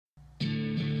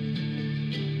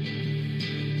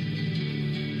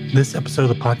This episode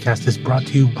of the podcast is brought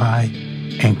to you by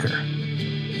Anchor.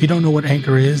 If you don't know what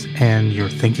Anchor is and you're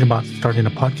thinking about starting a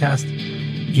podcast,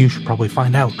 you should probably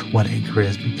find out what Anchor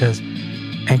is, because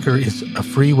Anchor is a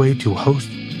free way to host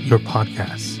your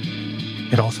podcasts.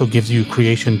 It also gives you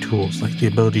creation tools like the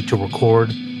ability to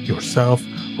record yourself,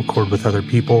 record with other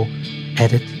people,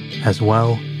 edit as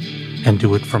well, and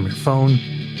do it from your phone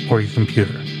or your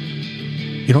computer.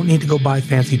 You don't need to go buy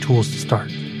fancy tools to start.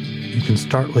 You can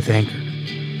start with Anchor.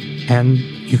 And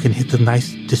you can hit the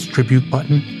nice distribute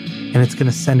button, and it's going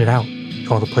to send it out to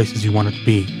all the places you want it to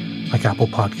be, like Apple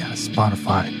Podcasts,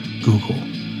 Spotify, Google,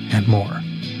 and more.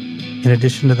 In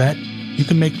addition to that, you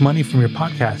can make money from your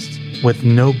podcasts with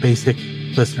no basic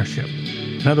listenership.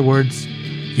 In other words,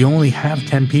 if you only have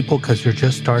 10 people because you're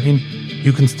just starting,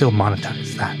 you can still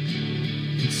monetize that.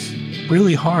 It's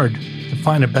really hard to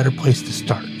find a better place to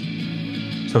start.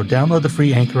 So download the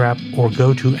free Anchor app or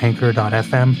go to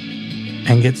anchor.fm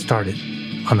and get started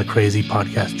on the crazy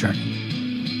podcast journey.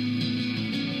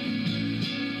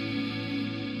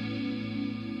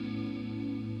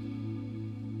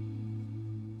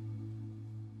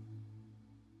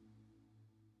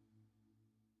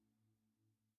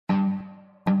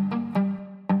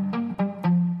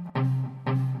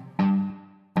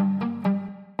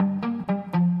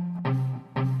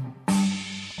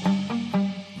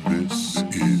 This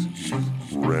is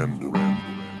Random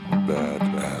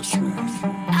Badassery.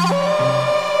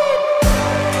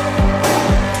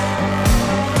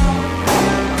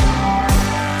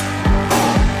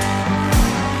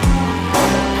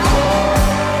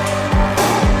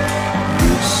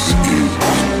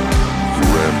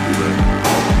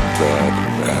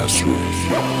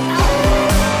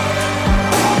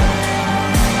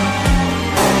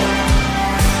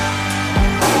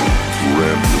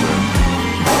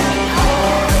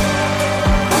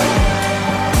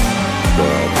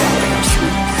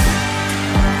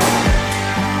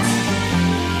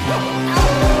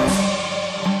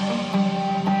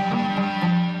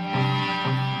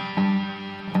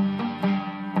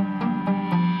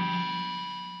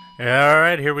 All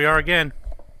right, here we are again.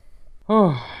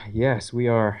 Oh, yes, we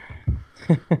are.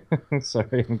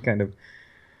 Sorry, I'm kind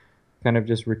of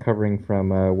just recovering from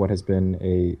what has been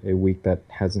a week that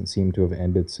hasn't seemed to have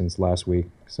ended since last week.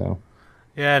 So,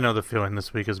 Yeah, I know the feeling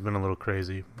this week has been a little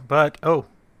crazy. But,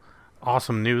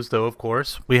 awesome news, though, of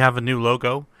course. We have a new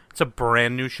logo. It's a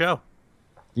brand new show.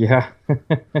 yeah.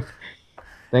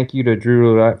 Thank you to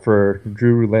Drew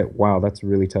Roulette. Wow, that's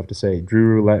really tough to say. Drew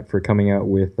Roulette for coming out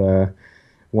with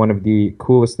one of the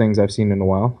coolest things I've seen in a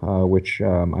while, which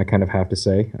I kind of have to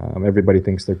say. Everybody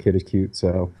thinks their kid is cute,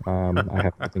 so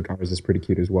I think ours is pretty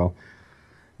cute as well.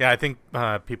 Yeah, I think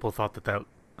people thought that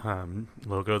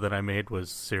logo that I made was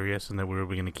serious and that we were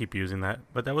going to keep using that.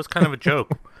 But that was kind of a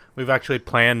joke. We've actually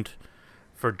planned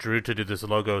for Drew to do this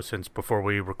logo since before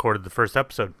we recorded the first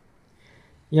episode.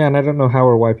 Yeah, and I don't know how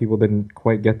or why people didn't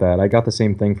quite get that. I got the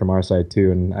same thing from our side,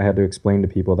 too, and I had to explain to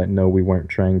people that, no, we weren't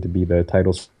trying to be the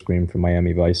title screen from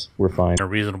Miami Vice. We're fine. A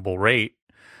reasonable rate,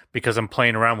 because I'm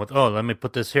playing around with, let me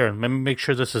put this here, and let me make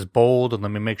sure this is bold, and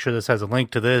let me make sure this has a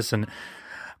link to this, and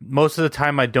most of the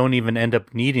time I don't even end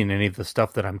up needing any of the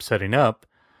stuff that I'm setting up.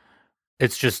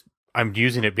 It's just, I'm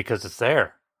using it because it's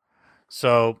there.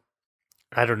 So,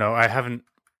 I don't know,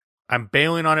 I'm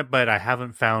bailing on it, but I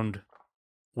haven't found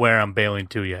where I'm bailing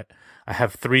to yet. I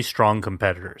have 3 strong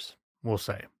competitors, we'll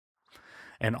say.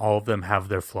 And all of them have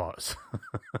their flaws.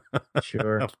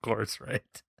 Sure. Of course, right?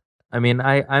 I mean,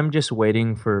 I'm just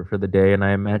waiting for the day, and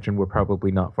I imagine we're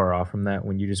probably not far off from that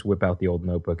when you just whip out the old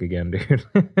notebook again, dude.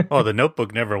 Oh, the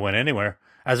notebook never went anywhere.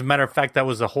 As a matter of fact, that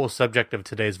was the whole subject of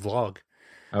today's vlog.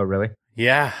 Oh, really?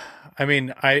 Yeah. I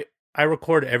mean, I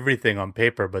record everything on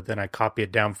paper, but then I copy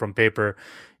it down from paper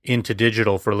into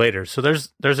digital for later. So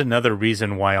there's another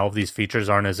reason why all of these features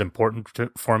aren't as important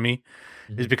for me,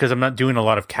 is because I'm not doing a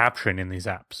lot of capturing in these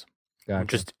apps. Gotcha. I'm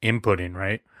just inputting,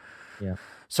 right? Yeah.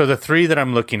 So the 3 that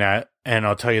I'm looking at, and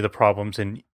I'll tell you the problems,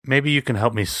 and maybe you can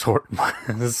help me sort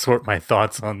my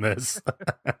thoughts on this.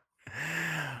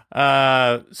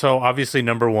 So obviously,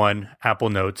 number 1, Apple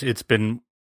Notes. It's been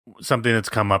something that's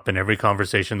come up in every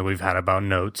conversation that we've had about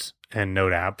notes and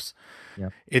note apps. Yeah.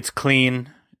 It's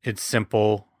clean. It's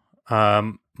simple.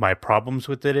 My problems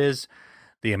with it is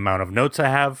the amount of notes I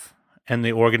have, and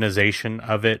the organization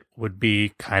of it would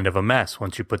be kind of a mess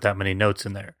once you put that many notes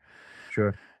in there.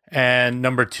 Sure. And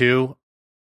number 2,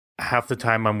 half the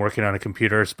time I'm working on a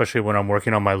computer, especially when I'm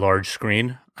working on my large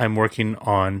screen, I'm working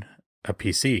on a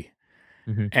PC.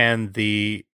 Mm-hmm. And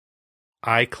the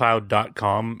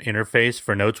iCloud.com interface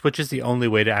for notes, which is the only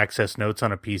way to access notes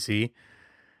on a PC,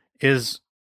 is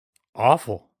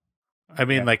awful. I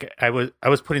mean, Yeah. like I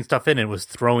was putting stuff in, and it was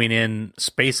throwing in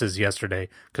spaces yesterday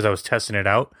because I was testing it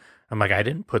out. I'm like, I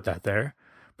didn't put that there.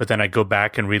 But then I go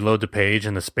back and reload the page,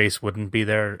 and the space wouldn't be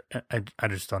there. I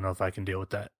just don't know if I can deal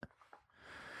with that.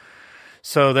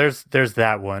 So there's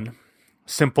that one.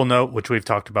 Simple Note, which we've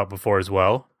talked about before as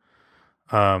well.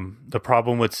 The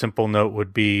problem with Simple Note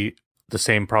would be the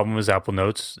same problem as Apple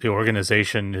Notes. The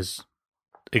organization is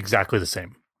exactly the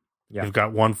same. Yeah. You've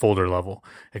got one folder level,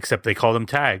 except they call them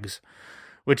tags,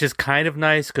 which is kind of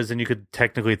nice because then you could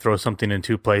technically throw something in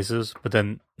two places. But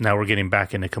then now we're getting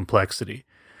back into complexity.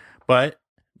 But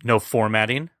no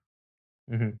formatting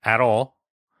Hmm. at all,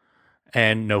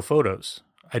 and no photos.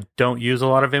 I don't use a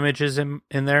lot of images in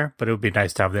there, but it would be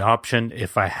nice to have the option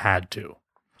if I had to.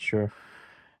 Sure.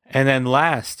 And then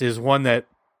last is one that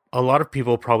a lot of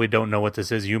people probably don't know what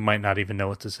this is. You might not even know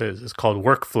what this is. It's called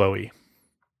Workflowy.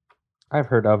 I've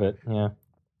heard of it. Yeah.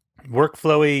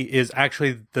 Workflowy is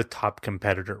actually the top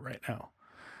competitor right now.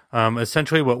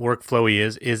 Essentially, what Workflowy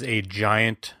is a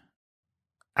giant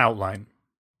outline.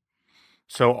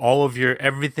 So all of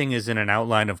everything is in an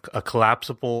outline of a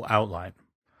collapsible outline.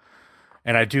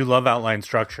 And I do love outline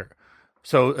structure.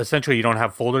 So essentially, you don't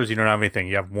have folders, you don't have anything.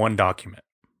 You have one document.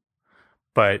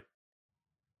 But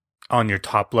on your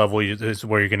top level, this is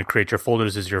where you're going to create your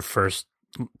folders, is your first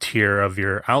tier of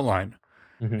your outline.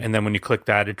 Hmm. And then when you click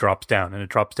that, it drops down and it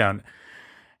drops down.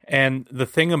 And the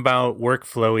thing about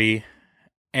Workflowy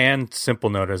and Simple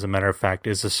Note, as a matter of fact,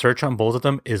 is the search on both of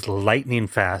them is lightning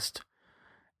fast.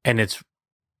 And it's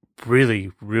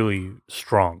really, really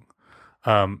strong.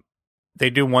 They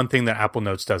do one thing that Apple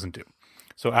Notes doesn't do.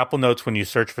 So Apple Notes, when you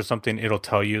search for something, it'll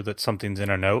tell you that something's in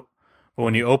a note. But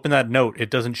when you open that note, it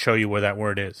doesn't show you where that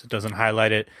word is. It doesn't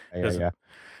highlight it. Yeah. Yeah.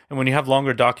 And when you have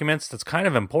longer documents, that's kind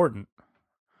of important,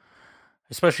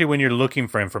 especially when you're looking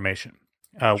for information.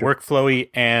 Sure. Workflowy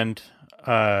and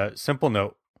Simple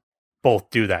Note both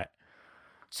do that.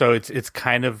 So it's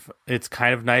kind of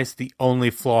nice. The only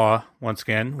flaw, once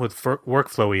again, with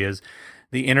Workflowy is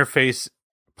the interface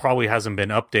probably hasn't been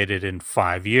updated in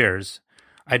 5 years.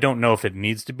 I don't know if it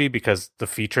needs to be because the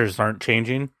features aren't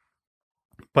changing,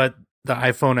 but the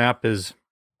iPhone app is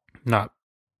not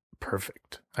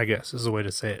perfect, I guess is the way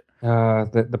to say it.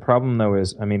 The problem though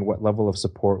is, I mean, what level of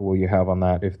support will you have on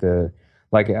that? If the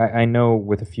like, I know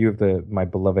with a few of my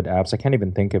beloved apps, I can't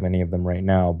even think of any of them right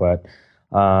now, but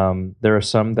there are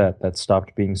some that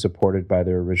stopped being supported by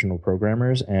their original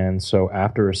programmers, and so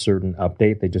after a certain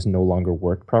update, they just no longer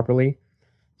work properly.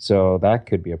 So that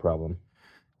could be a problem.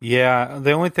 Yeah,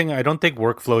 the only thing, I don't think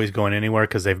Workflow is going anywhere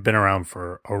because they've been around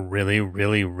for a really,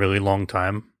 really, really long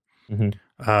time. Hmm.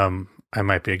 I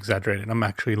might be exaggerating. I'm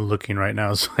actually looking right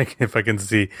now, so if I can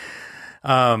see.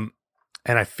 And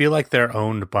I feel like they're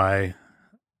owned by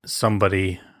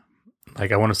somebody.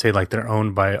 Like I want to say like they're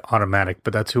owned by Automatic,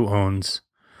 but that's who owns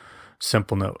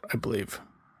Simple Note, I believe.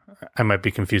 I might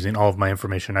be confusing all of my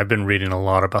information. I've been reading a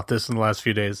lot about this in the last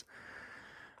few days.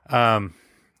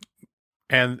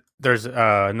 And there's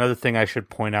another thing I should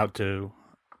point out to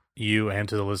you and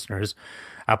to the listeners.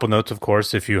 Apple Notes, of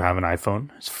course, if you have an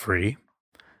iPhone, is free.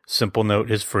 Simple Note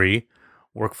is free.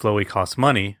 Workflowy costs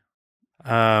money.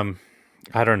 I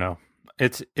don't know.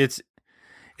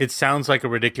 It sounds like a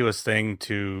ridiculous thing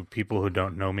to people who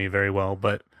don't know me very well,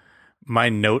 but my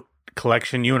note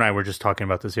collection, you and I were just talking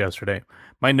about this yesterday.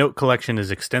 My note collection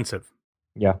is extensive.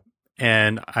 Yeah.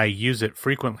 And I use it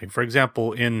frequently. For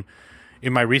example, in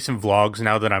my recent vlogs,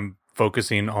 now that I'm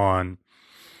focusing on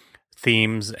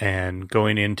themes and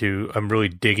I'm really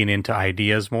digging into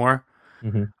ideas more.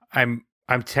 Hmm.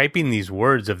 I'm typing these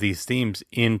words of these themes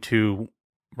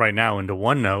right now into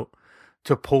OneNote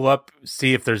to pull up,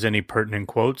 see if there's any pertinent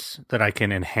quotes that I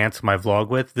can enhance my vlog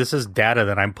with. This is data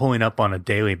that I'm pulling up on a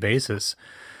daily basis.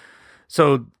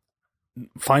 So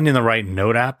finding the right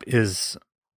note app is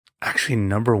actually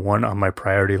number one on my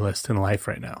priority list in life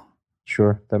right now.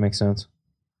 Sure, that makes sense.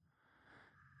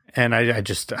 And I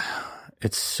just,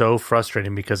 it's so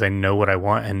frustrating because I know what I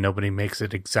want and nobody makes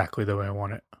it exactly the way I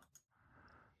want it.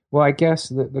 Well, I guess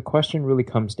the question really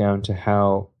comes down to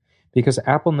how, because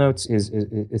Apple Notes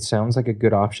it sounds like a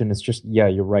good option. It's just, yeah,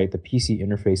 you're right. The PC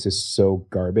interface is so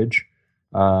garbage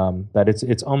that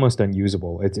it's almost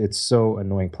unusable. It's so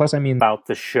annoying. Plus, I mean, About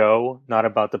the show, not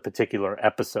about the particular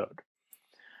episode.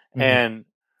 Mhm. And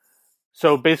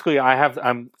so basically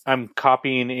I'm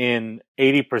copying in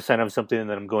 80% of something and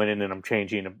then I'm going in and I'm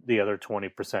changing the other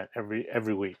 20%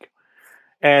 every week.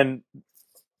 And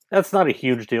that's not a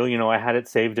huge deal. You know, I had it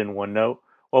saved in OneNote.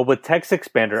 Well, with Text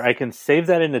Expander, I can save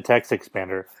that into Text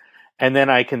Expander and then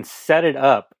I can set it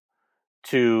up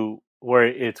to where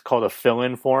it's called a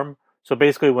fill-in form. So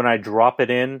basically, when I drop it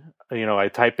in, I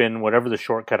type in whatever the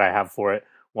shortcut I have for it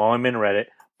while I'm in Reddit.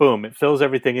 Boom, it fills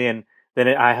everything in. Then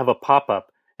I have a pop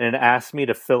up, and it asks me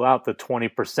to fill out the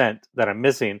 20% that I'm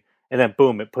missing, and then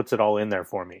boom, it puts it all in there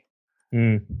for me.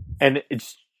 Mm. And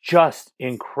it's just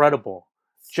incredible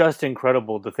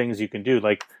the things you can do.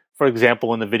 Like, for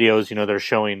example, in the videos, they're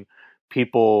showing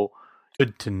people.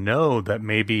 Good to know that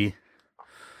maybe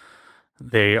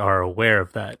they are aware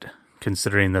of that,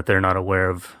 considering that they're not aware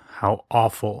of how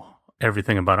awful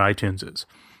everything about iTunes is.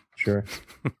 Sure.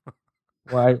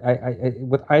 Well, I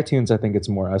with iTunes, I think it's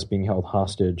more us being held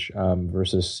hostage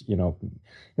versus,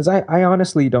 because I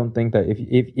honestly don't think that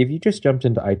if you just jumped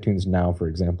into iTunes now, for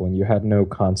example, and you had no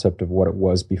concept of what it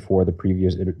was before the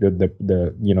previous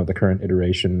the current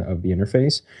iteration of the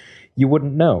interface, you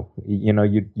wouldn't know.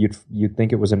 You'd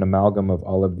think it was an amalgam of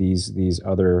all of these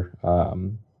other.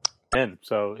 And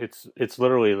so it's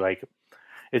literally like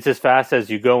it's as fast as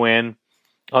you go in.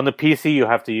 On the PC, you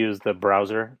have to use the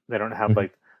browser. They don't have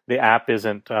like the app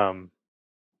isn't.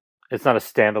 It's not a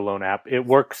standalone app. It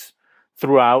works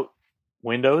throughout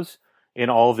Windows in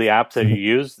all of the apps that you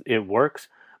use. It works,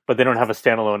 but they don't have a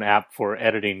standalone app for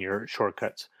editing your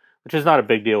shortcuts, which is not a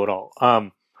big deal at all.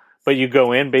 But you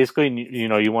go in basically, and,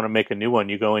 you want to make a new one.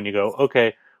 You go in, you go,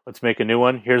 okay, let's make a new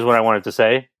one. Here's what I want it to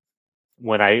say.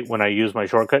 When I use my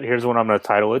shortcut, here's what I'm going to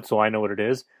title it, so I know what it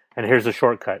is. And here's a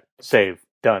shortcut. Save.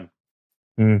 Done.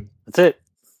 That's it.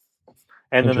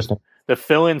 And then the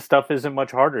fill-in stuff isn't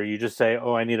much harder. You just say,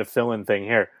 oh, I need a fill-in thing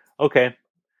here. Okay.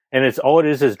 And it's all it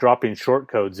is dropping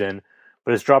shortcodes in,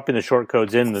 but it's dropping the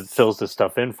shortcodes in that fills the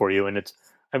stuff in for you. And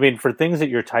for things that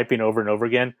you're typing over and over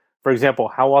again, for example,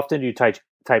 how often do you type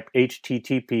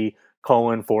HTTP : /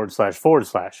 A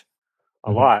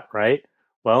lot, right?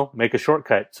 Well, make a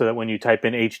shortcut so that when you type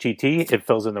in HTT, it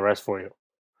fills in the rest for you.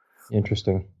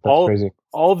 Interesting. That's crazy.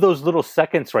 All of those little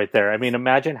seconds right there.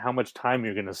 Imagine how much time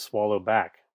you're going to swallow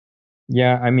back.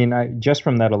 Yeah, just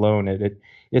from that alone,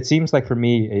 it seems like for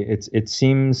me, it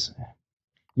seems,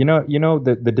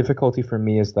 the difficulty for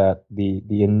me is that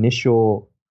the initial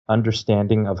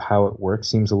understanding of how it works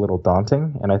seems a little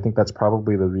daunting, and I think that's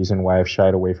probably the reason why I've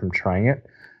shied away from trying it.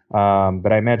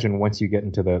 But I imagine once you get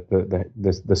into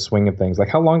the swing of things, like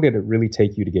how long did it really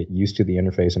take you to get used to the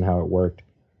interface and how it worked?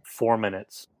 4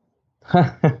 minutes.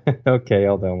 Okay,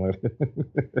 I'll download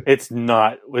it. It's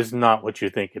not what you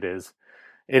think it is.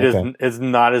 It's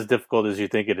not as difficult as you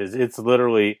think it is. It's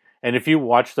literally, and if you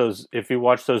watch those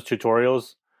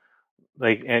tutorials,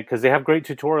 like, because they have great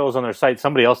tutorials on their site.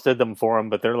 Somebody else did them for them,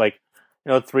 but they're like,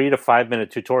 3 to 5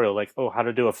 minute tutorial, like, oh, how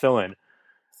to do a fill-in.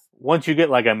 Once you get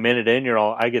like a minute in,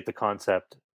 I get the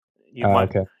concept.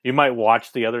 You might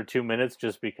watch the other 2 minutes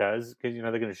just because they're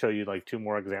going to show you like 2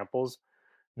 more examples,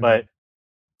 but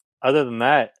other than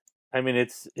that,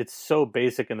 it's so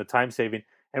basic in the time saving,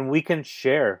 and we can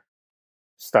share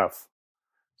stuff.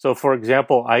 So, for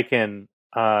example, I can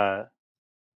all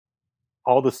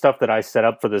the stuff that I set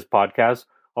up for this podcast,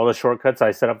 all the shortcuts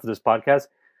I set up for this podcast,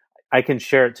 I can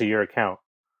share it to your account.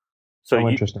 So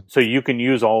interesting. So you can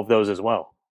use all of those as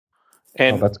well.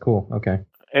 And that's cool. Okay.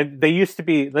 And they used to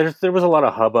be there was a lot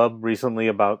of hubbub recently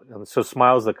about. So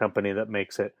Smile's the company that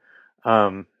makes it.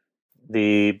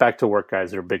 The Back to Work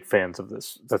guys are big fans of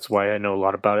this. That's why I know a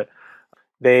lot about it.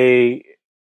 They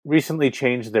recently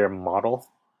changed their model.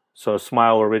 So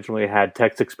Smile originally had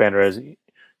Text Expander as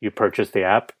you purchase the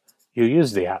app, you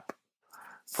use the app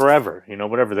forever.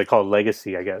 Whatever they call it,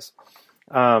 legacy, I guess.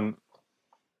 Now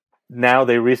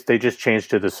they just changed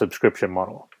to the subscription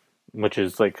model, which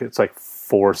is it's like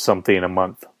 $4 something a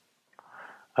month.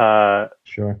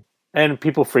 Sure. And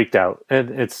people freaked out, and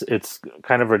it's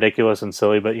kind of ridiculous and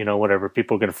silly, but whatever.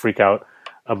 People are going to freak out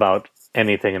about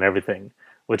anything and everything,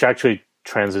 which actually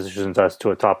transitions us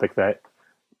to a topic that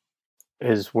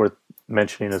is worth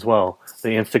mentioning as well: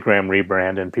 the Instagram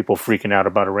rebrand and people freaking out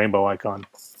about a rainbow icon.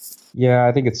 Yeah,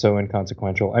 I think it's so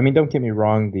inconsequential. Don't get me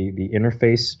wrong; the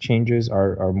interface changes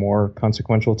are more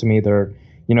consequential to me. They're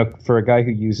for a guy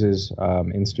who uses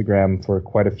Instagram for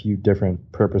quite a few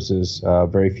different purposes,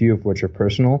 very few of which are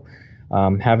personal,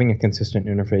 having a consistent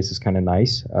interface is kind of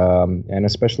nice. And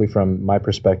especially from my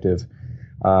perspective,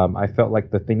 I felt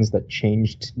like the things that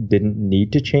changed didn't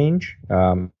need to change.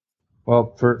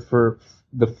 Well, for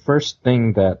the first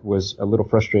thing that was a little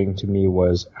frustrating to me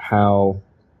was how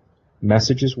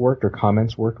messages worked or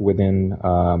comments worked within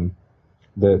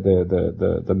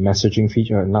the messaging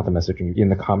feature, not the messaging, in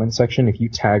the comment section. If you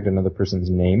tagged another person's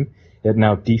name, it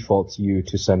now defaults you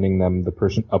to sending them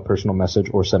a personal message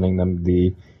or sending them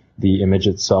the image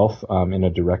itself in a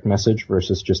direct message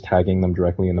versus just tagging them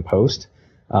directly in the post.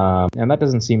 And that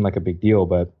doesn't seem like a big deal,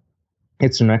 but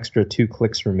it's an extra 2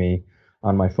 clicks for me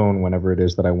on my phone whenever it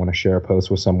is that I want to share a post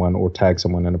with someone or tag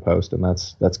someone in a post, and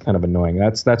that's kind of annoying.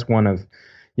 That's one of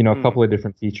a Hmm. couple of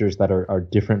different features that are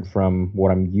different from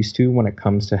what I'm used to when it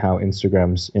comes to how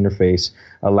Instagram's interface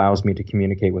allows me to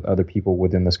communicate with other people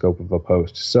within the scope of a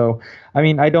post. So, I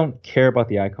mean, I don't care about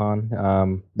the icon.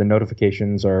 The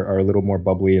notifications are a little more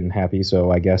bubbly and happy.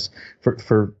 So I guess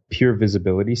for pure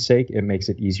visibility's sake, it makes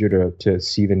it easier to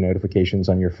see the notifications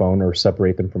on your phone or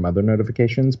separate them from other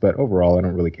notifications. But overall, I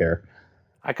don't really care.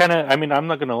 I mean, I'm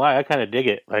not gonna lie, I kind of dig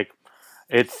it. Like,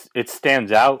 it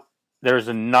stands out. There's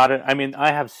a not. I mean,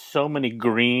 I have so many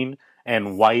green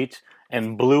and white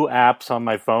and blue apps on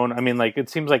my phone. I mean, like, it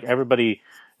seems like everybody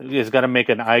has got to make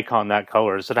an icon that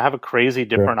color. So to have a crazy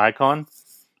Sure. different icon,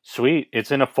 sweet.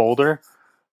 It's in a folder.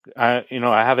 I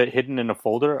have it hidden in a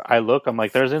folder. I look. I'm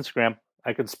like, there's Instagram.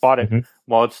 I can spot it Hmm.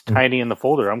 while it's Hmm. tiny in the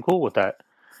folder. I'm cool with that.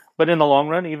 But in the long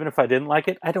run, even if I didn't like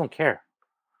it, I don't care.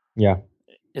 Yeah.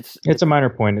 It's It's a minor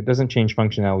point. It doesn't change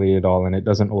functionality at all, and it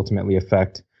doesn't ultimately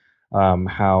affect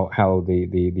how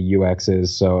the UX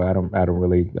is. So I don't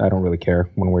really care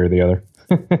one way or the other.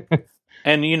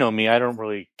 and you know me, I don't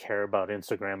really care about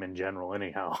Instagram in general,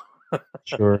 anyhow.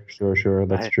 Sure, sure, sure.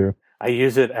 That's I true. I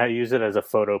use it as a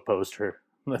photo poster.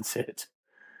 That's it.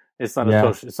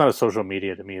 Yeah, It's not a social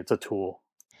media to me. It's a tool.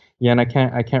 yeah, and I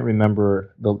can't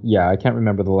remember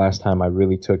the last time I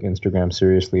really took Instagram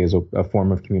seriously as a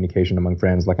form of communication among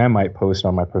friends. Like I might post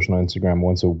on my personal Instagram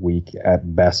once a week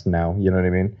at best now. You know what I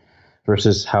mean?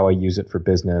 Versus how I use it for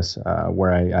business,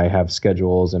 where I have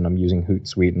schedules and I'm using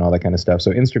Hootsuite and all that kind of stuff.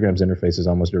 So Instagram's interface is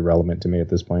almost irrelevant to me at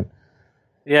this point.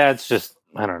 Yeah, it's just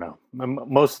I don't know.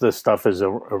 Most of this stuff is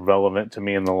irrelevant to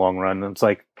me in the long run. It's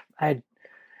like I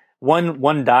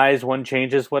one dies, one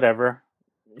changes, whatever.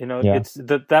 Yeah, It's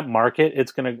that market.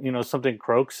 It's gonna something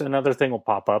croaks, another thing will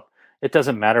pop up. It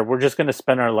doesn't matter. We're just gonna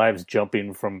spend our lives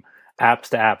jumping from apps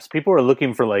to apps. People are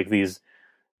looking for like these.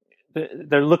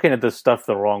 They're looking at this stuff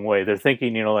the wrong way. They're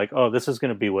thinking, like, oh, this is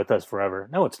gonna be with us forever.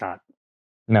 No, it's not.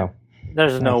 no,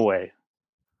 There's no. no way.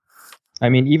 I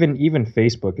mean, even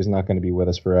Facebook is not going to be with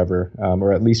us forever,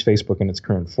 or at least Facebook in its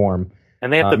current form.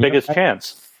 And they have the Um, you know, biggest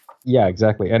chance. Yeah,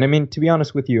 exactly. And I mean, to be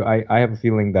honest with you, I have a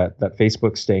feeling that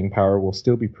Facebook's staying power will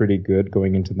still be pretty good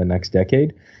going into the next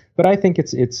decade. But I think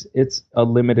it's a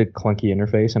limited, clunky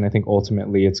interface, and I think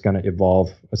ultimately it's going to evolve.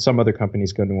 Some other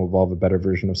company's going to evolve a better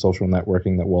version of social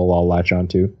networking that we'll all latch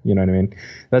onto. You know what I mean?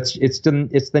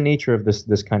 It's the nature of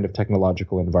this kind of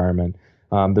technological environment.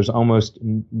 There's almost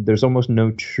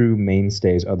no true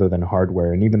mainstays other than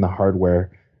hardware, and even the hardware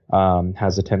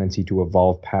has a tendency to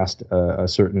evolve past a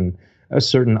certain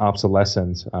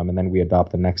obsolescence, and then we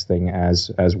adopt the next thing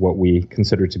as what we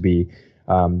consider to be,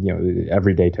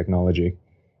 everyday technology.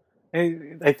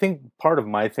 I think part of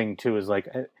my thing too is like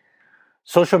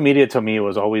social media to me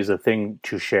was always a thing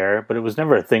to share, but it was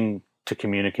never a thing to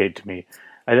communicate to me.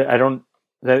 I don't.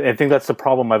 I think that's the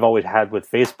problem I've always had with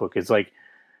Facebook. Is like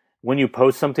when you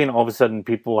post something, all of a sudden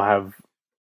people have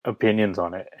opinions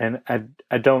on it, and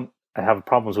I don't have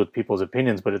problems with people's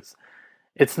opinions, but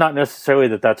it's not necessarily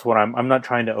that that's what I'm not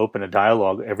trying to open a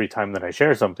dialogue every time that I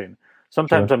share something.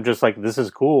 Sometimes Sure. I'm just like, this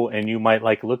is cool, and you might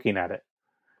like looking at it,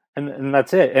 and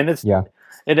that's it. And Yeah.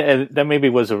 that maybe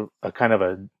was a kind of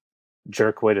a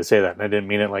jerk way to say that, and I didn't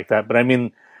mean it like that, but I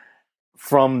mean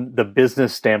from the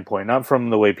business standpoint, not from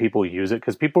the way people use it,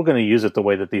 because people are going to use it the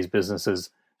way that these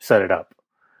businesses set it up.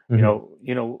 Hmm.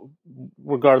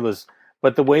 Regardless.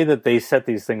 But the way that they set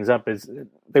these things up is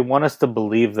they want us to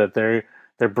believe that they're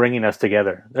bringing us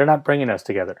together. They're not bringing us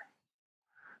together.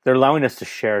 They're allowing us to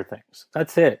share things.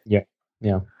 That's it. Yeah.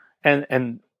 Yeah.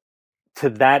 And to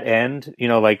that end,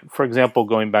 like for example,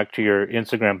 going back to your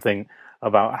Instagram thing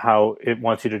about how it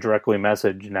wants you to directly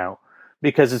message now,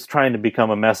 because it's trying to become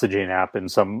a messaging app in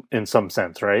some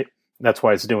sense, right? That's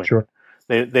why it's doing it. Sure.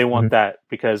 They Hmm. want that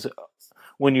because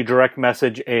when you direct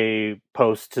message a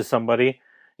post to somebody,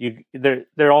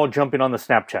 they're all jumping on the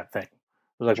Snapchat thing.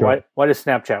 It's like Sure. why does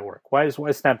Snapchat work? Why is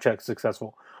Snapchat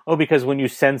successful? Oh, because when you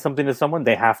send something to someone,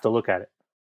 they have to look at it.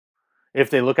 If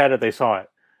they look at it, they saw it.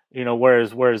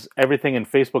 Whereas everything in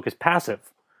Facebook is passive.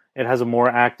 It has a more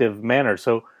active manner.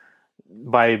 So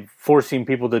by forcing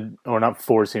people to, or not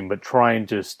forcing, but trying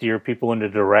to steer people into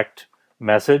direct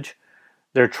message,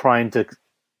 they're trying to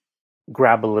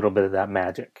grab a little bit of that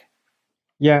magic.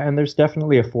 Yeah, and there's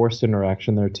definitely a forced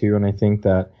interaction there too, and I think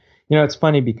that it's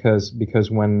funny because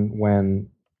when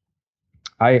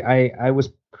I was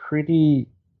pretty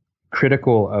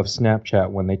critical of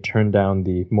Snapchat when they turned down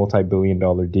the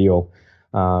multi-billion-dollar deal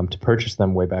to purchase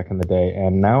them way back in the day,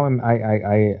 and now I'm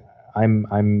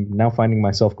now finding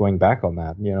myself going back on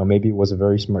that. Maybe it was a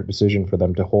very smart decision for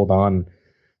them to hold on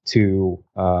to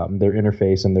their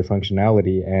interface and their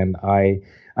functionality. And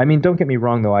I mean, don't get me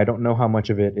wrong though. I don't know how much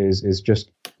of it is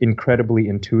just incredibly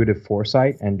intuitive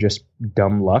foresight and just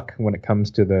dumb luck when it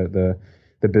comes to the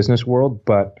business world,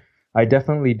 but I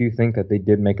definitely do think that they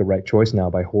did make a right choice now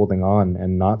by holding on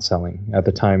and not selling at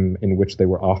the time in which they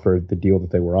were offered the deal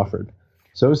that they were offered.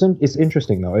 So it's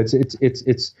interesting though.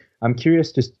 It's I'm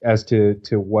curious just as to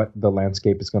what the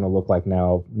landscape is going to look like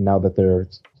now that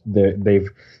they've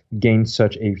gained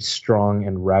such a strong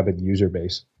and rabid user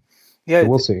base. Yeah, so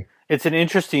we'll see.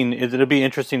 It'll be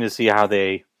interesting to see how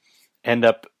they end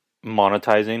up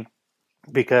monetizing,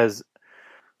 because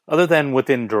other than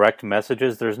within direct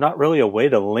messages, there's not really a way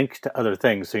to link to other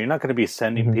things. So you're not going to be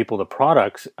sending people to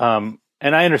products. And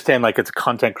I understand like it's a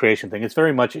content creation thing. It's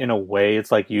very much in a way,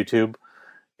 it's like YouTube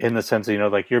in the sense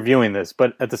that, like you're viewing this,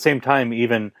 but at the same time,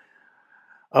 even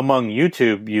among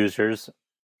YouTube users,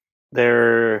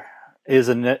 there is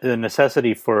a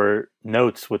necessity for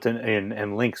notes within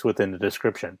and links within the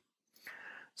description.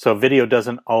 So video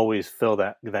doesn't always fill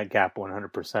that gap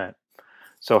 100%.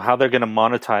 So how they're going to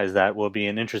monetize that will be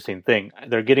an interesting thing.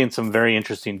 They're getting some very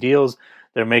interesting deals.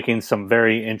 They're making some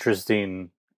very interesting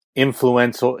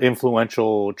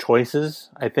influential choices.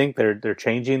 I think they're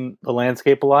changing the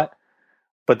landscape a lot,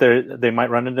 but they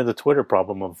might run into the Twitter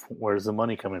problem of where's the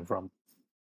money coming from.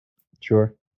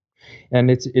 Sure. And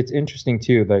it's interesting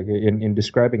too, like in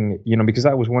describing, because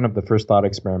that was one of the first thought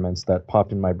experiments that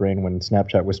popped in my brain when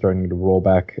Snapchat was starting to roll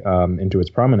back into its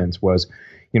prominence was,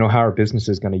 how are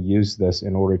businesses going to use this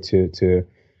in order to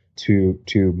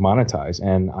monetize?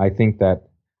 And I think that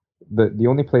the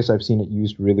only place I've seen it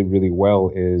used really, really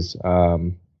well is,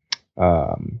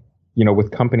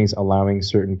 with companies allowing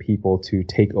certain people to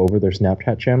take over their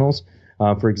Snapchat channels.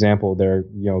 For example, there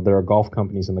are golf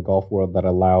companies in the golf world that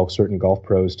allow certain golf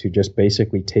pros to just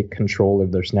basically take control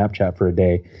of their Snapchat for a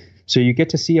day. So you get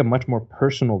to see a much more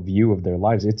personal view of their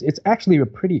lives. It's actually a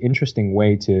pretty interesting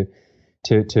way to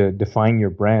define your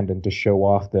brand and to show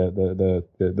off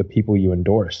the people you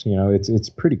endorse. It's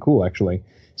pretty cool actually.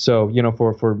 So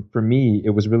for me,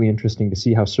 it was really interesting to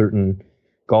see how certain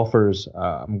golfers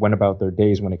went about their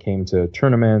days when it came to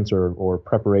tournaments or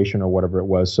preparation or whatever it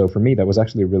was. So for me, that was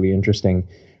actually a really interesting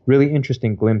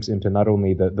glimpse into not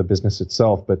only the business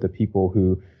itself, but the people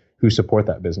who support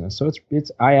that business. So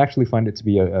I actually find it to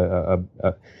be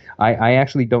I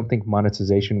actually don't think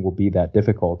monetization will be that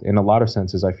difficult. In a lot of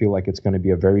senses, I feel like it's going to be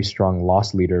a very strong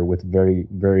loss leader with very,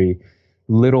 very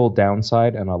little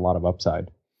downside and a lot of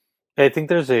upside. I think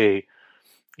there's an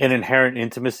inherent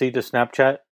intimacy to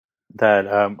Snapchat that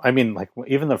like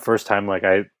even the first time like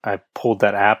I pulled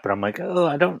that app and I'm like, oh,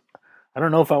 I don't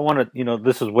know if I want to,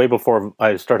 this was way before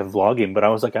I started vlogging, but I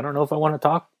was like, I don't know if I want to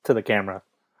talk to the camera.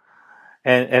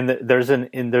 And there's an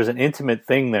intimate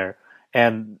thing there,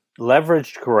 and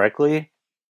leveraged correctly,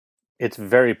 it's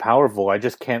very powerful. I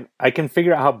can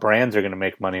figure out how brands are going to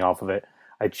make money off of it.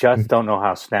 I just don't know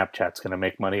how Snapchat's going to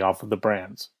make money off of the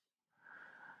brands.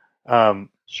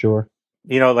 Sure.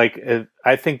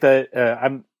 I think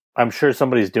that I'm sure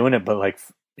somebody's doing it, but like,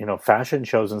 fashion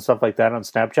shows and stuff like that on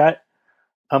Snapchat,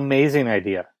 amazing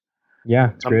idea.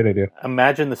 Yeah, it's a great idea.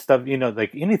 Imagine the stuff,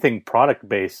 like anything product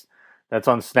based that's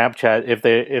on Snapchat.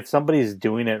 If somebody's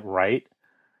doing it right,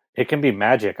 it can be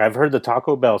magic. I've heard the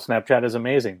Taco Bell Snapchat is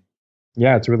amazing.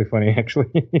 Yeah, it's really funny actually.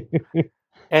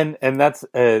 and that's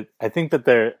I think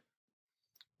that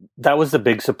that was the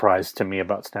big surprise to me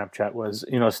about Snapchat was,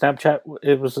 Snapchat,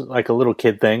 it was like a little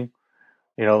kid thing.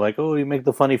 Like, oh, you make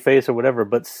the funny face or whatever,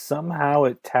 but somehow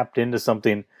it tapped into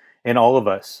something in all of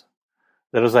us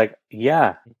that was like,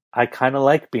 yeah, I kind of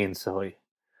like being silly.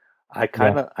 I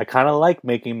kind of like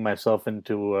making myself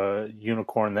into a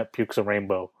unicorn that pukes a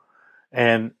rainbow.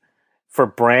 And for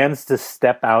brands to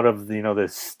step out of, the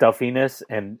stuffiness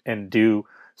and do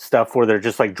stuff where they're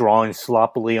just like drawing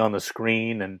sloppily on the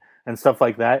screen and stuff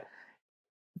like that,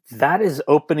 that is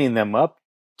opening them up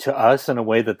to us in a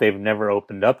way that they've never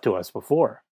opened up to us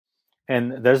before.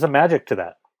 And there's a magic to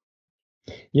that.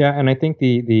 Yeah, and I think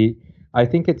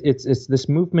it's this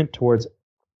movement towards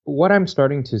what I'm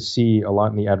starting to see a lot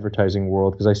in the advertising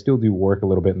world, because I still do work a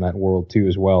little bit in that world too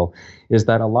as well, is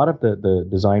that a lot of the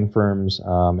design firms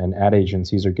and ad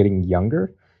agencies are getting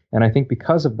younger. And I think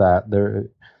because of that, they're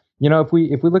if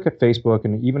we look at Facebook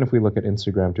and even if we look at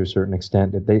Instagram to a certain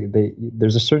extent,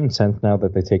 there's a certain sense now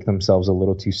that they take themselves a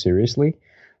little too seriously.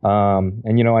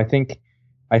 And I think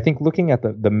looking at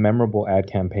the memorable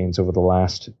ad campaigns over the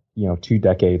last 2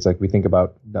 decades, like we think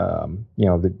about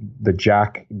the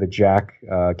Jack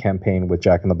campaign with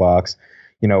Jack in the Box.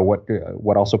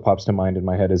 What also pops to mind in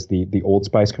my head is the Old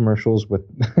Spice commercials with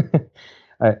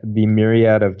the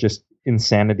myriad of just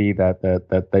insanity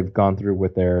that they've gone through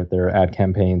with their ad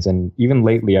campaigns. And even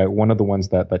lately, one of the ones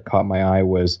that caught my eye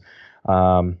was,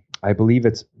 I believe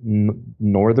it's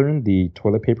Northern, the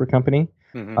toilet paper company.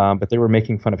 But they were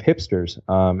making fun of hipsters,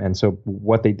 and so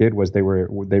what they did was they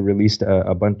released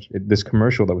a bunch this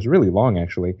commercial that was really long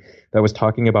actually, that was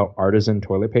talking about artisan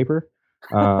toilet paper,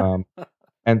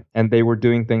 and they were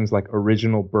doing things like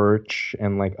original birch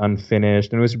and like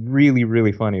unfinished, and it was really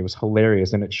really funny. It was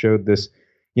hilarious, and it showed this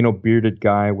bearded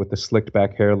guy with the slicked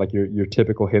back hair, like your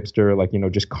typical hipster, like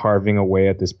just carving away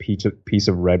at this piece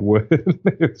of redwood.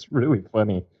 It was really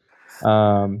funny.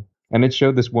 And it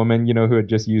showed this woman, who had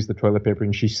just used the toilet paper,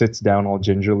 and she sits down all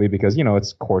gingerly because,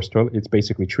 it's coarse toilet. It's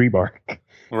basically tree bark.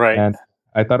 Right. And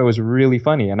I thought it was really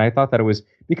funny. And I thought that it was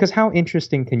because how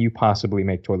interesting can you possibly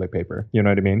make toilet paper? You know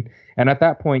what I mean? And at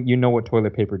that point, you know what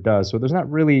toilet paper does. So there's not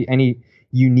really any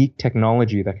unique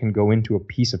technology that can go into a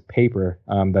piece of paper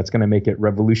that's going to make it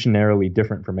revolutionarily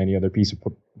different from any other piece of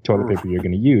toilet paper you're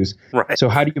going to use. Right. So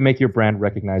how do you make your brand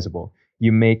recognizable?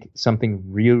 You make something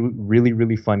really,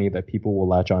 really funny that people will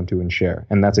latch onto and share.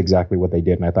 And that's exactly what they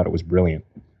did. And I thought it was brilliant.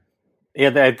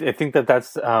 Yeah, I think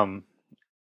that's the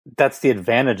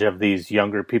advantage of these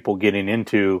younger people getting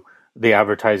into the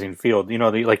advertising field.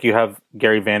 Like you have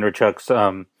Gary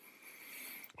Vaynerchuk's,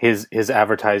 his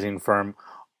advertising firm.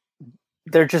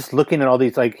 They're just looking at all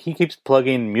these, like he keeps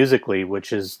plugging Musical.ly,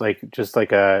 which is like just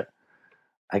like I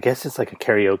guess it's like a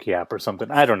karaoke app or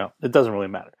something. I don't know. It doesn't really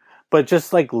matter. But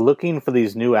just like looking for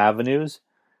these new avenues,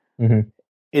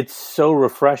 it's so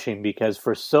refreshing because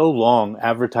for so long,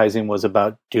 advertising was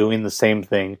about doing the same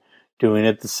thing, doing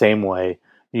it the same way,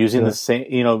 using the same,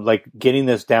 like getting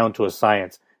this down to a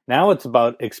science. Now it's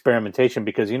about experimentation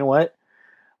because you know what?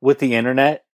 With the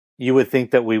internet, you would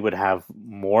think that we would have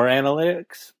more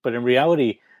analytics, but in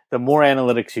reality, the more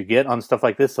analytics you get on stuff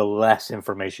like this, the less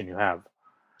information you have.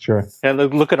 Sure. And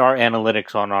look at our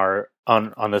analytics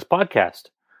on this podcast.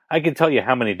 I can tell you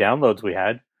how many downloads we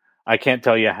had. I can't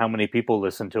tell you how many people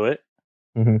listened to it.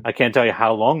 I can't tell you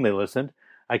how long they listened.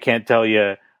 I can't tell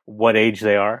you what age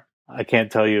they are. I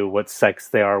can't tell you what sex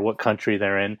they are, what country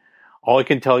they're in. All I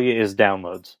can tell you is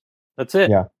downloads. That's it.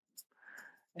 Yeah.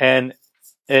 And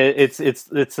it's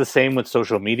the same with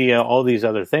social media, all these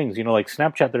other things. Like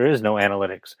Snapchat, there is no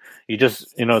analytics. You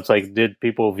just, it's like, did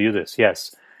people view this?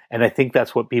 Yes. And I think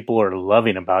that's what people are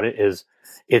loving about it is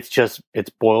it's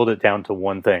boiled it down to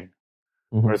one thing.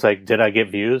 Where it's like, did I get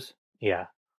views? Yeah.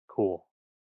 Cool.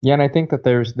 Yeah, and I think that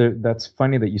that's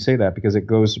funny that you say that because it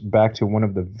goes back to one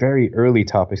of the very early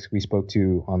topics we spoke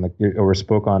on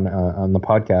the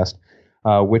podcast,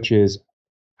 which is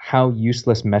how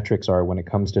useless metrics are when it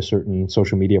comes to certain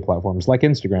social media platforms, like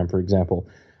Instagram, for example.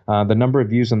 The number of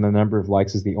views and the number of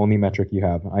likes is the only metric you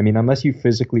have. I mean, unless you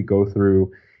physically go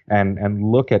through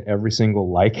and look at every single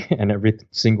like and every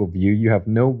single view, you have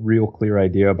no real clear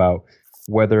idea about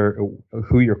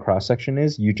who your cross section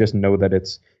is. You just know that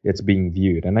it's being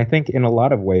viewed. And I think in a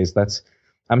lot of ways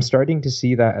I'm starting to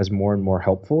see that as more and more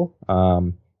helpful.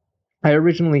 I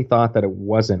originally thought that it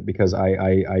wasn't because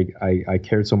I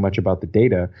cared so much about the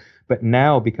data, but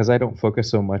now because I don't focus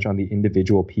so much on the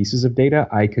individual pieces of data,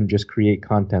 I can just create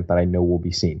content that I know will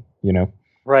be seen,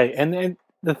 Right. And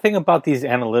the thing about these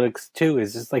analytics too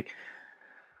is just like,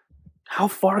 how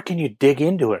far can you dig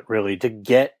into it really to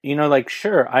get, like,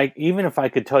 sure, even if I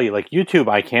could tell you, like YouTube,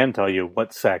 I can tell you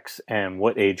what sex and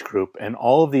what age group and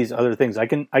all of these other things. I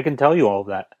can tell you all of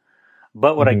that.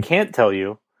 But what I can't tell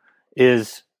you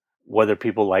is whether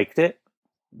people liked it,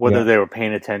 whether they were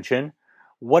paying attention,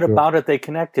 what about it they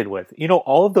connected with.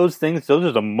 All of those things, those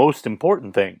are the most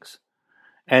important things.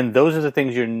 And those are the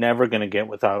things you're never going to get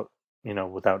without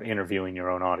interviewing your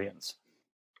own audience.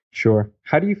 Sure.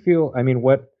 How do you feel? I mean,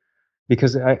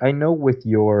 because I know with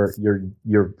your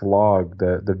vlog,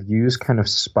 the views kind of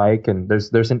spike and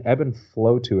there's an ebb and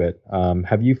flow to it.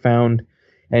 Have you found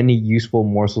any useful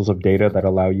morsels of data that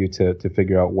allow you to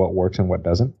figure out what works and what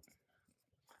doesn't?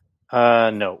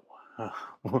 No.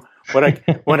 What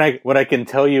I can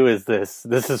tell you is this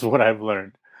is what I've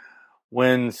learned.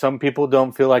 When some people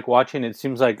don't feel like watching, it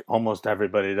seems like almost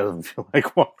everybody doesn't feel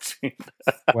like watching.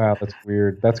 Wow, that's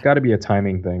weird. That's got to be a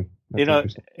timing thing.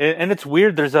 That's and it's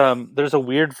weird. There's a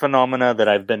weird phenomena that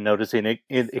I've been noticing.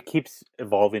 It keeps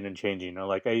evolving and changing.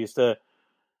 Like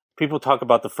people talk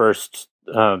about the first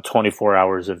 24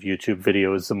 hours of YouTube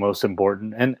video is the most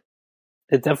important, and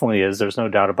it definitely is. There's no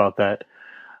doubt about that.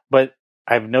 But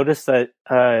I've noticed that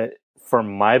for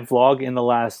my vlog in the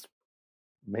last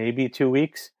maybe 2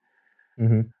 weeks,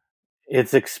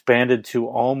 it's expanded to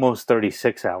almost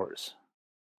 36 hours.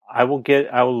 I will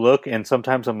look and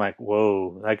sometimes I'm like,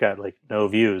 whoa, that got like no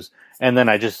views. And then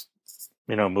I just,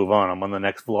 move on. I'm on the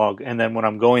next vlog. And then when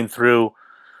I'm going through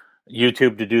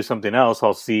YouTube to do something else,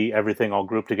 I'll see everything all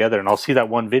grouped together, and I'll see that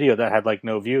one video that had like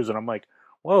no views, and I'm like,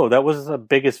 whoa, that was the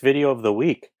biggest video of the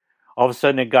week. All of a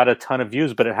sudden it got a ton of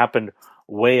views, but it happened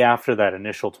way after that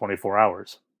initial 24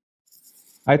 hours.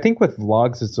 I think with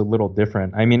vlogs, it's a little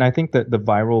different. I mean, I think that the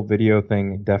viral video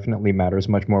thing definitely matters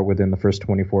much more within the first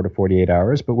 24 to 48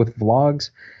 hours. But with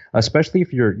vlogs, especially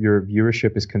if your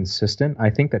viewership is consistent, I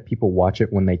think that people watch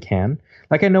it when they can.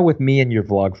 Like I know with me and your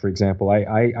vlog, for example,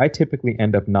 I typically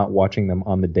end up not watching them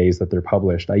on the days that they're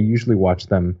published. I usually watch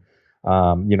them,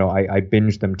 I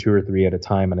binge them 2 or 3 at a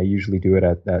time, and I usually do it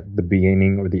at the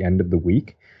beginning or the end of the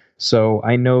week. So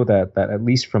I know that at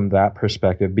least from that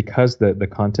perspective, because the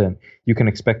content, you can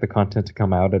expect the content to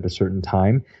come out at a certain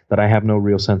time, that I have no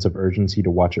real sense of urgency to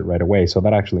watch it right away. So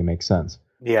that actually makes sense.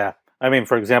 Yeah. I mean,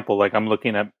 for example, like I'm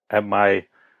looking at my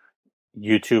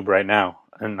YouTube right now,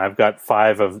 and I've got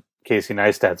 5 of Casey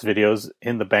Neistat's videos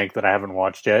in the bank that I haven't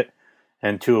watched yet,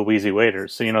 and 2 of Wheezy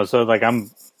Waiters. So, so like I'm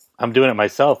doing it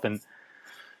myself, and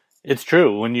it's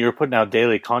true. When you're putting out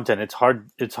daily content, it's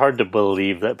hard to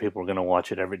believe that people are going to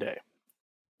watch it every day.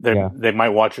 They might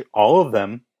watch all of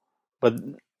them, but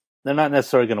they're not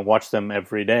necessarily going to watch them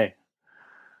every day.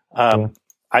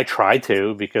 I try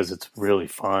to, because it's really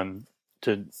fun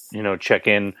to, check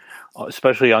in,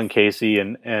 especially on Casey,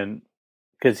 and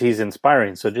because he's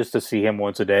inspiring. So just to see him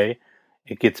once a day,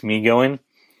 it gets me going.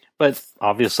 But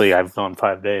obviously I've gone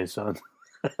 5 days, so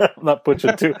I'm not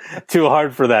pushing too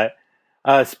hard for that.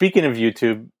 Speaking of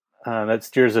YouTube, that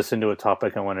steers us into a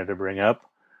topic I wanted to bring up.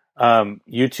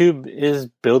 YouTube is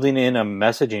building in a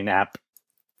messaging app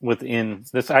within.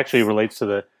 This actually relates to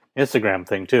the Instagram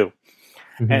thing too.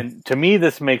 Mm-hmm. And to me,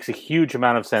 this makes a huge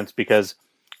amount of sense, because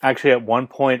actually at one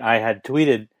point I had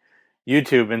tweeted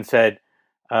YouTube and said,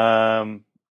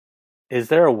 is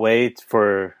there a way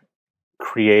for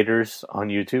creators on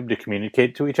YouTube to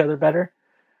communicate to each other better?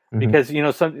 Mm-hmm.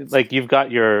 Because, some, like you've got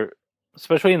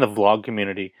especially in the vlog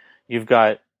community, you've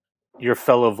got your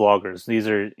fellow vloggers. These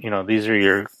are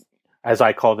your, as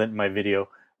I called it in my video,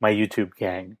 my YouTube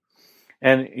gang.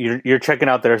 And you're checking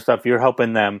out their stuff. You're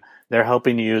helping them. They're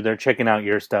helping you. They're checking out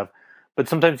your stuff. But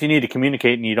sometimes you need to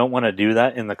communicate, and you don't want to do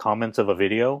that in the comments of a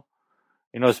video.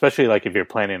 Especially like if you're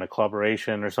planning a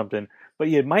collaboration or something. But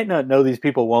you might not know these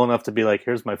people well enough to be like,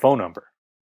 here's my phone number.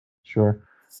 Sure.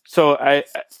 So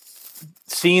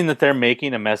seeing that they're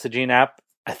making a messaging app,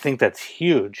 I think that's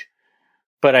huge,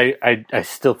 but I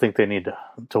still think they need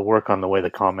to work on the way the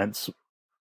comments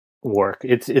work.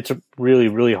 It's really,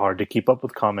 really hard to keep up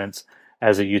with comments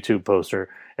as a YouTube poster,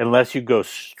 unless you go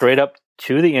straight up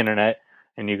to the internet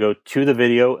and you go to the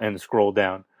video and scroll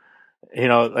down.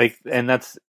 And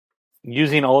that's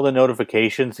using all the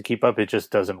notifications to keep up. It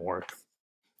just doesn't work.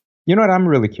 You know what I'm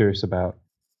really curious about?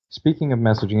 Speaking of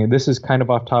messaging, this is kind of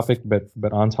off topic,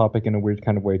 but on topic in a weird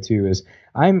kind of way too. Is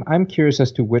I'm curious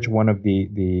as to which one of the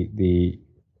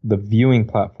viewing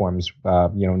platforms,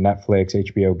 Netflix,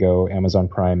 HBO Go, Amazon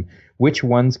Prime, which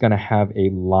one's going to have a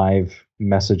live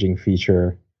messaging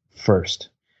feature first.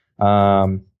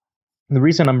 The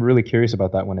reason I'm really curious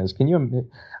about that one is,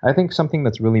 I think something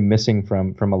that's really missing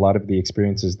from a lot of the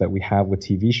experiences that we have with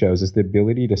TV shows is the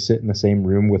ability to sit in the same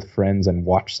room with friends and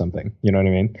watch something. You know what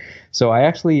I mean? So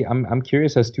I'm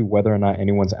curious as to whether or not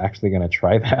anyone's actually going to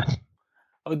try that.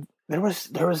 There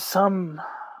was some,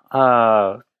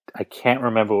 I can't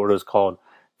remember what it was called.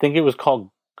 I think it was called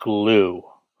Glue,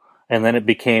 and then it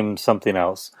became something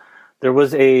else. There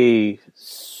was a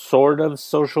sort of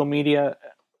social media.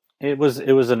 It was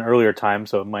an earlier time,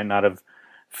 so it might not have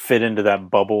fit into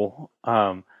that bubble.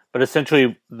 But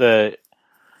essentially,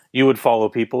 you would follow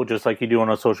people just like you do on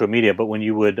a social media. But when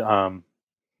you would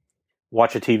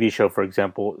watch a TV show, for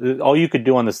example, all you could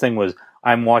do on this thing was,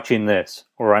 I'm watching this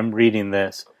or I'm reading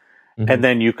this. Mm-hmm. And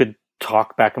then you could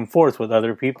talk back and forth with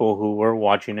other people who were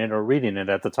watching it or reading it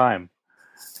at the time.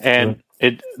 And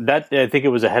I think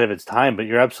it was ahead of its time, but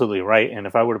you're absolutely right. And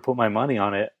if I were to put my money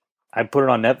on it, I'd put it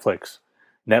on Netflix.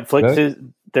 Netflix is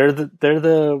they're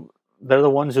the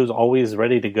ones who's always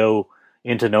ready to go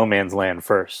into no man's land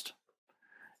first.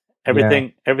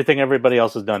 Everything everybody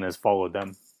else has done is followed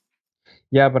them.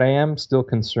 Yeah, but I am still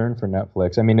concerned for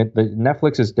Netflix. I mean,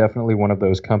 Netflix is definitely one of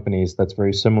those companies that's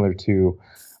very similar to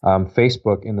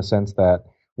Facebook, in the sense that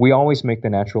we always make the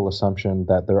natural assumption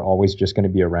that they're always just going to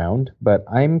be around. But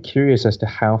I'm curious as to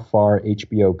how far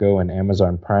HBO Go and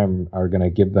Amazon Prime are going to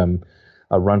give them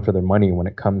a run for their money when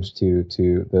it comes to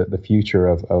the future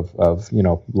of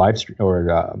live stream or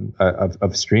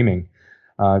of streaming.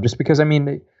 Just because, I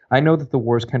mean, I know that the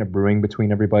war is kind of brewing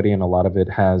between everybody, and a lot of it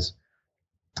has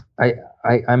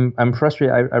I'm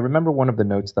frustrated. I remember one of the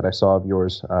notes that I saw of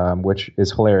yours, which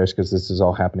is hilarious because this is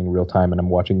all happening real time, and I'm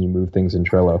watching you move things in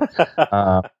Trello.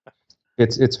 Uh,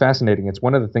 it's fascinating. It's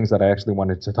one of the things that I actually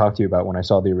wanted to talk to you about when I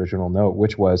saw the original note,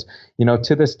 which was,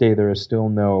 to this day there is still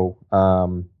no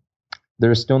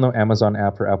Amazon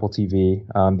app for Apple TV.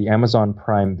 The Amazon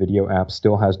Prime Video app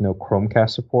still has no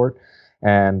Chromecast support,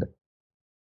 and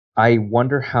I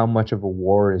wonder how much of a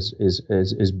war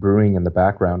is brewing in the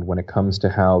background when it comes to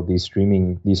how these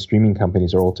streaming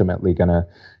companies are ultimately gonna,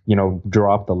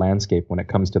 draw up the landscape when it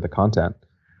comes to the content.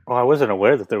 Well, I wasn't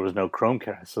aware that there was no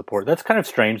Chromecast support. That's kind of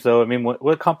strange, though. I mean,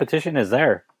 what competition is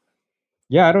there?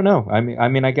 Yeah, I don't know. I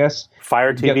mean, I guess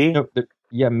Fire yeah, TV? no,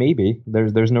 yeah, maybe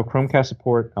there's no Chromecast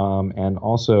support, and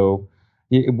also,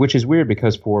 which is weird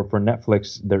because for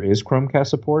Netflix there is Chromecast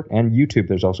support, and YouTube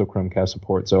there's also Chromecast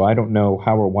support. So I don't know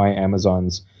how or why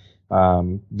Amazon's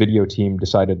video team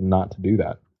decided not to do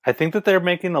that. I think that they're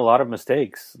making a lot of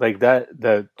mistakes. Like that,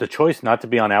 the choice not to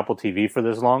be on Apple TV for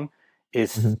this long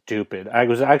is Hmm. stupid. I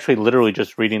was actually literally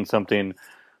just reading something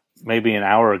maybe an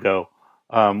hour ago,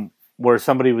 where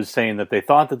somebody was saying that they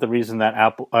thought that the reason that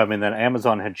that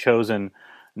Amazon had chosen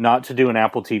not to do an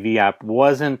Apple TV app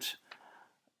wasn't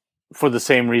for the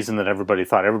same reason that everybody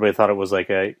thought. Everybody thought it was like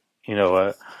a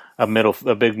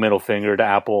big middle finger to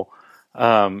Apple.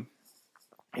 Um,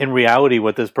 in reality,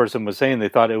 what this person was saying, they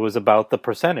thought it was about the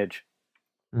percentage.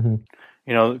 Hmm.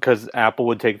 Because Apple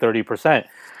would take 30%.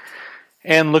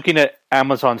 And looking at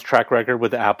Amazon's track record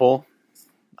with Apple,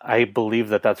 I believe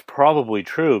that that's probably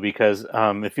true because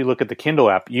if you look at the Kindle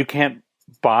app, you can't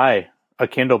buy a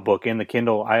Kindle book in the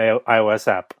Kindle iOS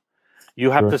app.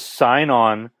 You have to Sure. sign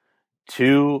on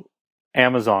to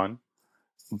Amazon,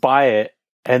 buy it,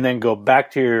 and then go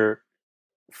back to your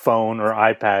phone or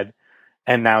iPad,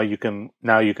 and now you can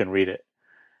read it.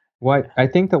 Well, I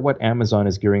think that what Amazon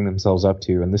is gearing themselves up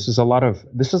to, and this is a lot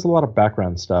of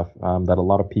background stuff that a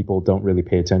lot of people don't really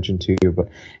pay attention to, but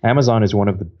Amazon is one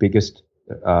of the biggest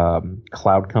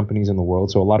cloud companies in the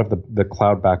world. So a lot of the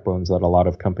cloud backbones that a lot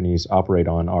of companies operate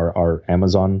on are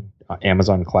Amazon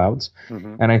clouds,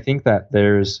 Hmm. and I think that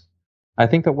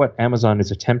what Amazon is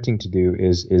attempting to do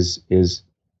is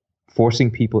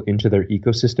forcing people into their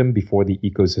ecosystem before the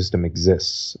ecosystem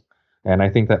exists. And I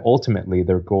think that ultimately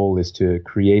their goal is to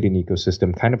create an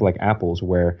ecosystem kind of like Apple's,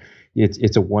 where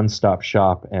it's a one-stop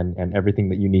shop, and everything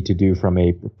that you need to do from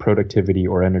a productivity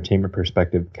or entertainment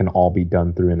perspective can all be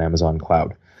done through an Amazon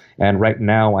cloud. And right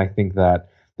now, I think that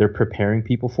they're preparing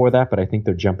people for that, but I think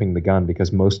they're jumping the gun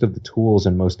because most of the tools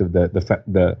and most of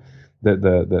the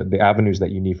avenues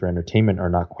that you need for entertainment are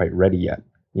not quite ready yet.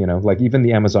 Like even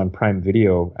the Amazon Prime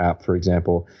Video app, for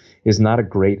example, is not a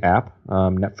great app.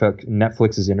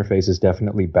 Netflix's interface is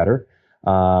definitely better.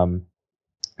 Um,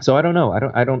 so I don't know. I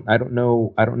don't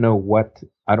know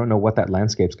what that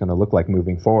landscape's going to look like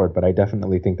moving forward. But I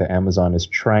definitely think that Amazon is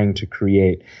trying to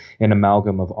create an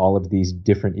amalgam of all of these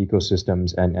different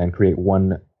ecosystems and create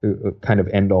one kind of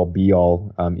end all be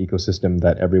all ecosystem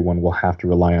that everyone will have to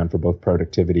rely on for both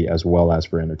productivity as well as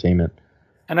for entertainment.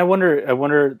 And I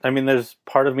wonder. I mean, there's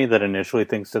part of me that initially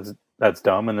thinks that's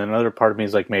dumb, and then another part of me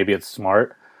is like maybe it's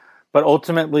smart. But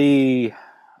ultimately,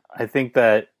 I think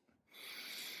that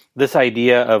this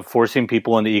idea of forcing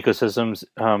people into ecosystems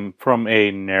from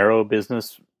a narrow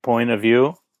business point of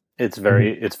view, Hmm. it's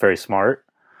very smart.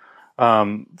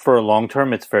 For a long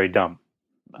term, it's very dumb.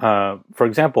 For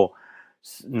example,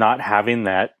 not having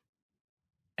that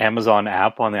Amazon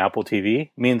app on the Apple TV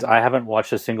means I haven't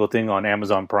watched a single thing on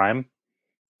Amazon Prime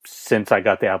since I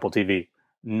got the Apple TV.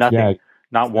 Yeah, Nothing.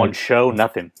 Not I, one show,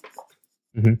 nothing.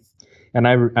 mhm. And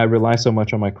I rely so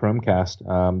much on my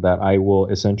Chromecast that I will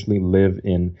essentially live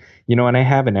and I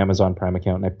have an Amazon Prime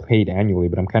account and I paid annually,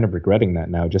 but I'm kind of regretting that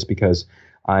now just because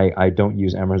I don't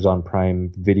use Amazon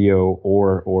Prime Video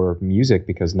or music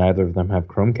because neither of them have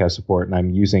Chromecast support, and I'm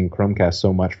using Chromecast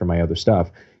so much for my other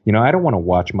stuff. I don't want to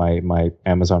watch my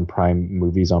Amazon Prime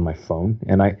movies on my phone,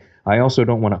 and I also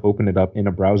don't want to open it up in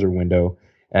a browser window,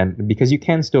 and because you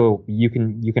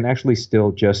can actually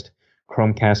still just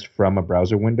Chromecast from a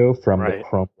browser window from the Right.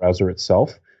 Chrome browser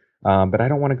itself. But I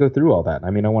don't want to go through all that.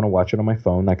 I mean, I want to watch it on my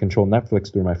phone. I control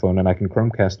Netflix through my phone, and I can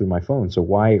Chromecast through my phone. So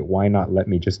why not let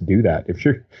me just do that? If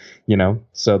you're.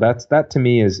 So that to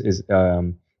me is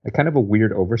a kind of a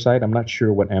weird oversight. I'm not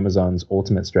sure what Amazon's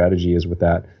ultimate strategy is with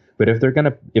that. But if they're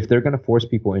gonna force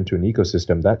people into an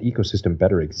ecosystem, that ecosystem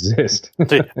better exist.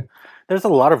 There's a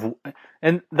lot of,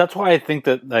 and that's why I think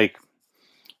that like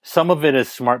some of it is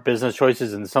smart business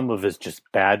choices and some of it's just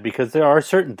bad because there are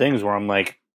certain things where I'm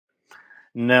like,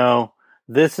 no,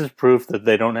 this is proof that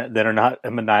they don't that are not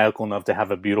maniacal enough to have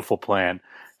a beautiful plan.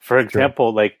 For Sure.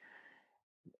 example, like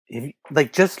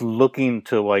like just looking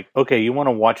to like, okay, you want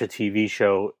to watch a TV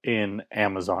show in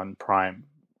Amazon Prime,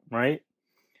 right?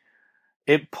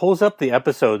 It pulls up the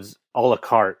episodes a la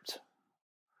carte,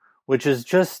 which is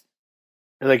just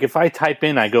like if I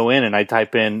go in and I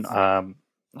type in, I don't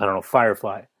know,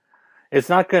 Firefly. It's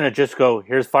not going to just go,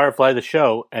 here's Firefly the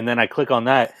show, and then I click on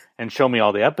that and show me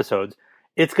all the episodes.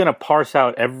 It's going to parse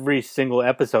out every single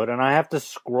episode, and I have to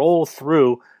scroll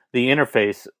through the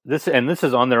interface. This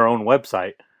is on their own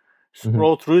website.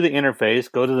 Scroll through the interface,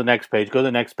 go to the next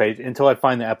page, until I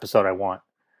find the episode I want.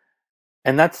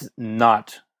 And that's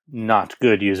not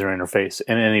good user interface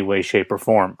in any way, shape, or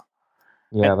form.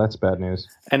 Yeah, that's bad news.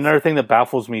 And another thing that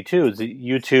baffles me too is that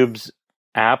YouTube's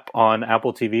app on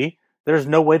Apple TV, there's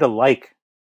no way to like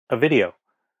a video.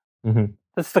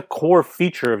 That's the core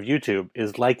feature of YouTube,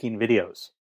 is liking videos.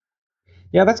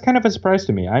 Yeah, that's kind of a surprise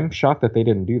to me. I'm shocked that they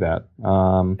didn't do that.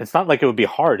 It's not like it would be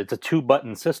hard. It's a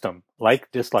 2-button system.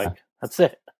 Like, dislike. That's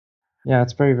it. Yeah,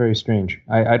 it's very, very strange.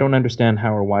 I don't understand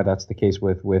how or why that's the case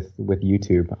with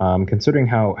YouTube. Considering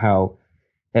how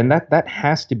and that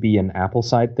has to be an Apple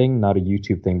side thing, not a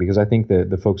YouTube thing, because I think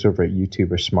the folks over at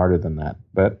YouTube are smarter than that.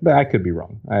 But I could be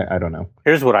wrong. I don't know.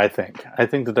 Here's what I think. I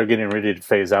think that they're getting ready to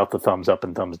phase out the thumbs up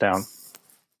and thumbs down.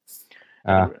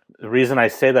 The reason I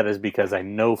say that is because I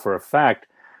know for a fact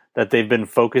that they've been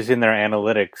focusing their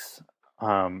analytics,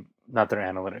 not their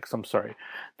analytics, I'm sorry.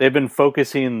 They've been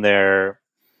focusing the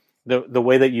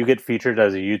way that you get featured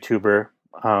as a YouTuber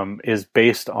is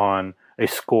based on a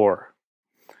score.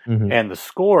 And the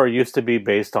score used to be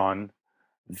based on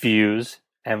views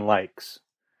and likes.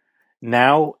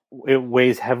 Now it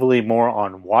weighs heavily more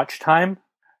on watch time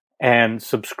and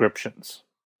subscriptions.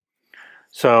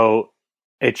 So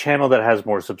a channel that has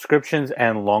more subscriptions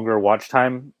and longer watch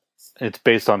time, it's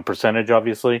based on percentage,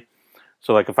 obviously.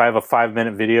 So like if I have a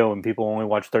 5-minute video and people only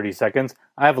watch 30 seconds,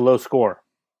 I have a low score.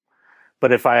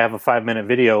 But if I have a 5-minute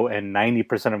video and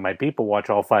 90% of my people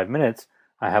watch all 5 minutes,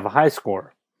 I have a high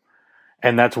score.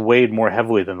 And that's weighed more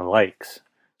heavily than the likes.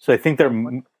 So I think they're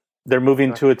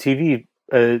moving to a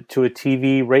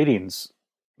TV ratings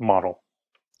model,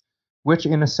 which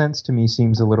in a sense to me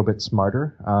seems a little bit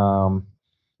smarter.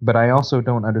 But I also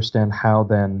don't understand how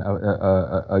then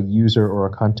a user or a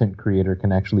content creator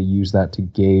can actually use that to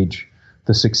gauge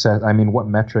the success. I mean, what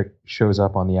metric shows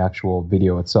up on the actual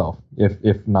video itself,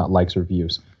 if not likes or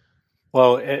views?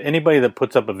 Well, anybody that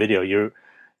puts up a video,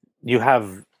 you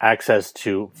have access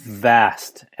to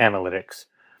vast analytics.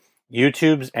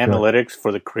 YouTube's analytics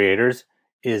for the creators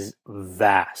is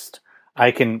vast. I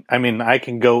can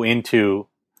go into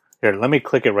here. Let me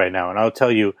click it right now, and I'll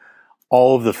tell you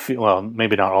all of the well,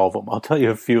 maybe not all of them. I'll tell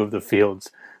you a few of the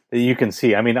fields that you can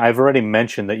see. I mean, I've already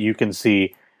mentioned that you can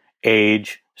see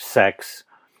age, sex,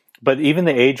 but even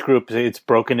the age group, it's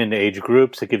broken into age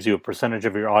groups. It gives you a percentage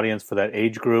of your audience for that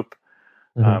age group.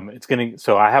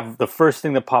 So I have the first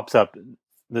thing that pops up.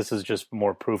 This is just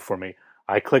more proof for me.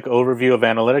 I click overview of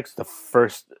analytics. The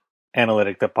first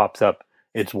analytic that pops up,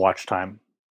 it's watch time.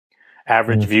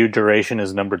 Average view duration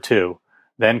is number 2.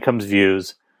 Then comes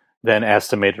views, then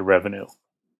estimated revenue.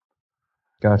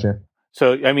 Gotcha.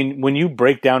 So, I mean, when you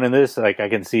break down in this, like I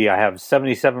can see I have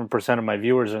 77% of my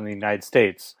viewers in the United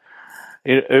States.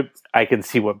 I can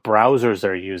see what browsers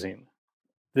they're using.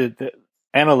 The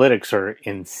analytics are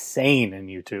insane in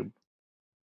YouTube.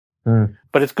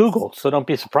 But it's Google, so don't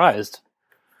be surprised.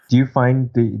 Do you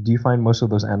find most of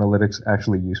those analytics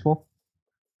actually useful?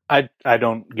 I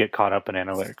don't get caught up in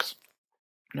analytics.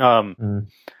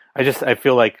 I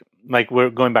feel like we're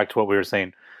going back to what we were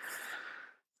saying.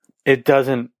 It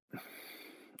doesn't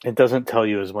tell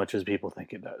you as much as people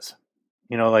think it does.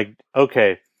 You know, like,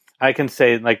 okay, I can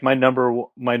say like my number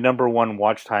one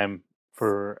watch time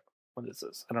for, what is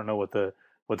this? I don't know what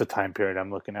the time period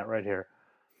I'm looking at right here.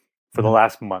 For the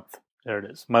last month. There it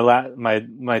is.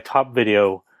 My top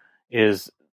video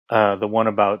is the one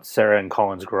about Sarah and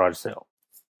Colin's garage sale.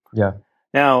 Yeah.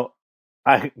 Now,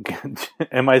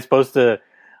 am I supposed to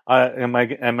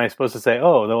say,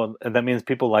 oh, that means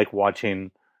people like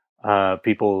watching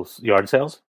people's yard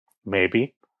sales?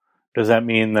 Maybe. Does that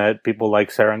mean that people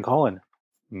like Sarah and Colin?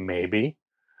 Maybe.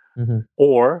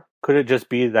 Or could it just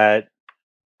be that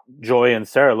Joy and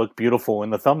Sarah look beautiful in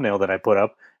the thumbnail that I put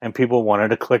up, and people wanted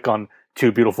to click on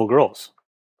 2 beautiful girls?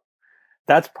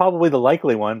 That's probably the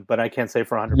likely one, but I can't say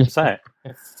for 100%.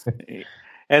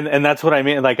 And that's what I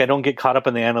mean. Like, I don't get caught up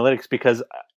in the analytics, because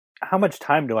how much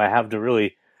time do I have to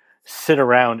really sit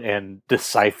around and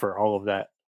decipher all of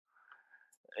that?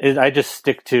 I just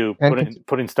stick to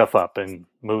putting stuff up and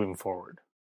moving forward.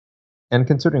 And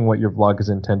considering what your vlog is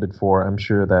intended for, I'm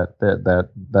sure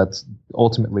that's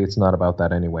ultimately it's not about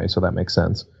that anyway, so that makes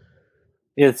sense.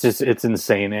 it's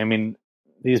insane. I mean,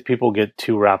 these people get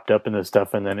too wrapped up in this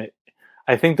stuff, and then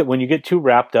I think that when you get too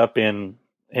wrapped up in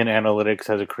analytics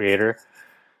as a creator,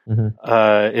 Hmm.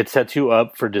 it sets you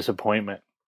up for disappointment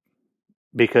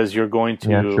because Yeah,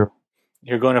 sure.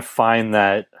 you're going to find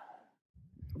that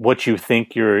what you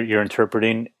think you're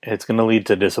interpreting, it's going to lead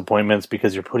to disappointments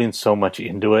because you're putting so much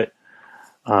into it.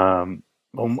 Um,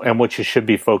 and what you should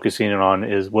be focusing on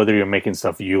is whether you're making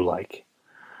stuff you like.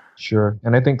 Sure.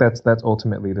 And I think that's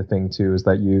ultimately the thing too, is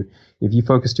that if you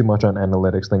focus too much on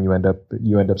analytics, then you end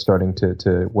up starting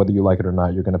to whether you like it or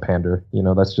not, you're going to pander.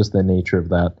 That's just the nature of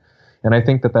that. And I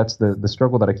think that that's the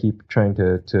struggle that I keep trying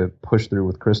to push through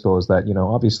with Crystal is that,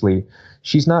 obviously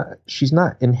she's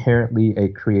not inherently a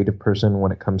creative person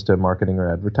when it comes to marketing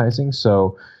or advertising.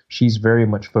 So she's very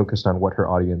much focused on what her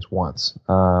audience wants.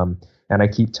 And I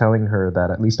keep telling her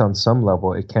that at least on some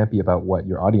level, it can't be about what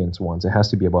your audience wants. It has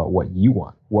to be about what you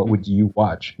want. What would you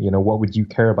watch? What would you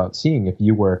care about seeing if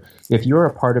you're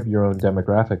a part of your own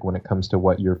demographic when it comes to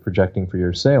what you're projecting for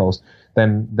your sales,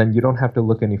 then you don't have to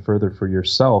look any further for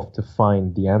yourself to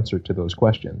find the answer to those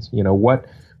questions.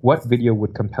 What video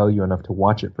would compel you enough to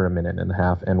watch it for a minute and a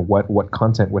half, and what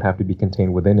content would have to be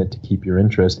contained within it to keep your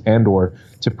interest and or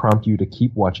to prompt you to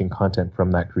keep watching content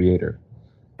from that creator.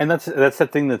 And that's the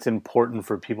thing that's important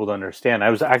for people to understand.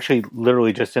 I was actually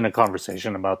literally just in a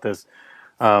conversation about this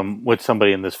with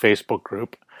somebody in this Facebook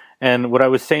group, and what I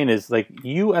was saying is, like,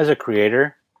 you as a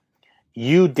creator,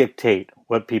 you dictate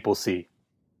what people see.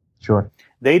 Sure.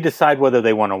 They decide whether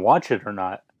they want to watch it or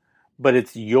not, but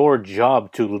it's your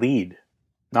job to lead,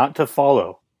 not to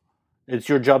follow. It's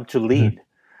your job to lead. Mm-hmm.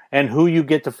 And who you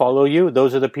get to follow you,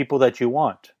 those are the people that you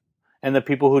want. And the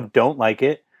people who don't like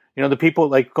it, the people,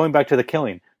 like, going back to The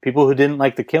Killing, people who didn't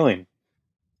like The Killing,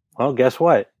 well, guess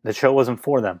what? The show wasn't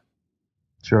for them.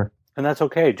 Sure. And that's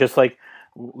okay. Just like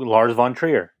Lars von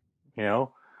Trier,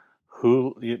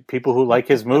 people who like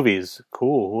his movies,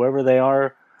 cool. Whoever they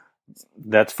are,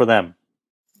 that's for them.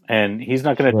 And he's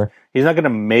not gonna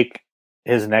make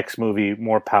his next movie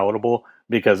more palatable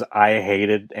because I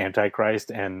hated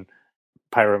Antichrist and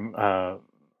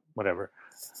whatever.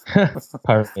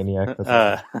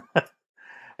 Pyromaniac.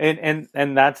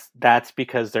 And that's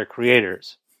because they're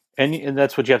creators, and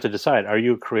that's what you have to decide: are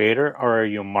you a creator or are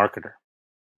you a marketer?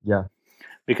 Yeah,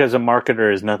 because a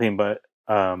marketer is nothing but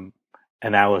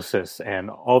analysis and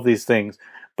all these things.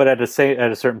 But at a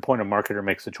certain point, a marketer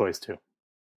makes a choice too.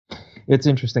 It's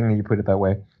interesting that you put it that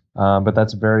way. But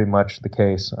that's very much the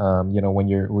case.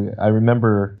 I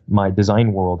remember my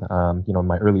design world, in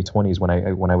my early 20s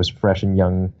when I was fresh and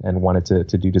young and wanted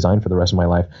to do design for the rest of my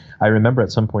life. I remember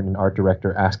at some point an art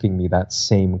director asking me that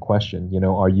same question.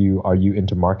 Are you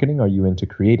into marketing? Are you into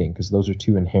creating? Because those are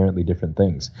two inherently different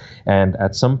things. And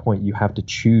at some point you have to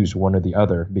choose one or the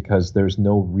other, because there's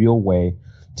no real way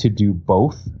to do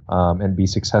both and be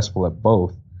successful at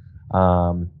both.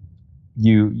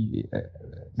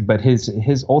 But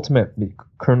his ultimate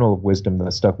kernel of wisdom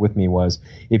that stuck with me was,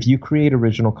 if you create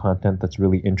original content that's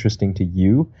really interesting to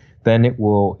you, then it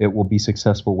will be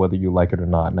successful whether you like it or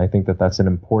not. And I think that that's an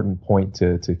important point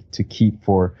to keep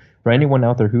for anyone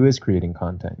out there who is creating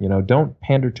content. Don't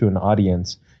pander to an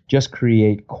audience. Just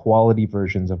create quality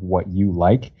versions of what you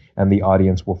like, and the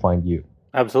audience will find you.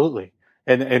 Absolutely.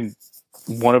 And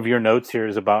one of your notes here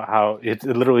is about how it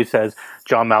literally says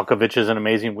John Malkovich is an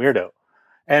amazing weirdo.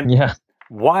 And yeah.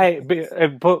 Why?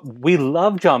 But we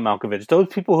love John Malkovich. Those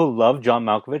people who love John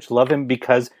Malkovich love him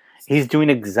because he's doing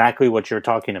exactly what you're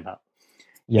talking about.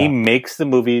 Yeah. He makes the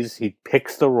movies. He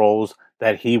picks the roles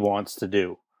that he wants to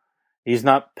do. He's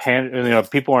not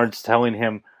people aren't telling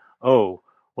him, "Oh,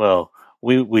 well,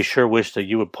 we sure wish that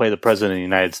you would play the president of the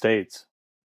United States."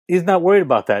 He's not worried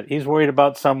about that. He's worried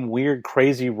about some weird,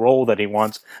 crazy role that he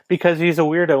wants because he's a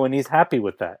weirdo and he's happy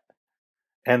with that.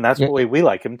 And that's the way we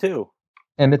like him too.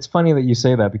 And it's funny that you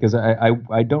say that, because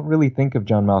I don't really think of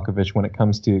John Malkovich when it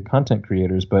comes to content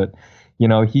creators, but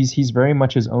he's very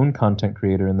much his own content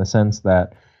creator, in the sense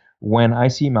that when I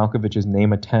see Malkovich's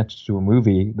name attached to a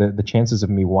movie, the chances of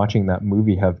me watching that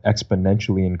movie have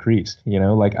exponentially increased.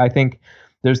 Like, I think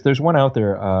there's one out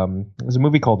there. There's a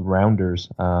movie called Rounders.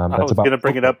 I was going to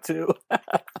bring it up too.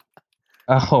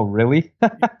 Oh, really?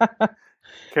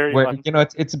 Where,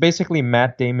 it's basically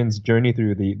Matt Damon's journey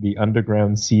through the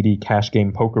underground, seedy cash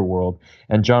game poker world,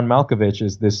 and John Malkovich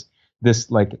is this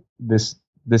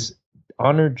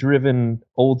honor-driven,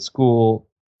 old school,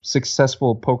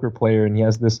 successful poker player, and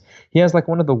he has like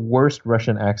one of the worst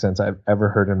Russian accents I've ever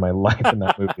heard in my life in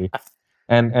that movie.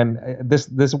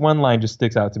 This one line just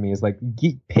sticks out to me is like,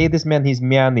 pay this man his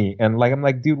money, and like I'm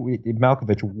like, dude,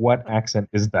 Malkovich, what accent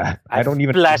is that? I don't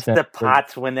even splash understand. the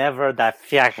pots whenever the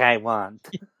fuck I want.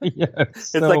 Yeah,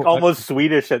 It's like almost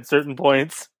Swedish at certain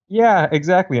points. Yeah,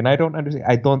 exactly, and I don't understand.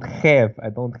 I don't have.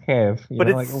 But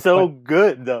it's like, so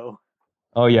good though.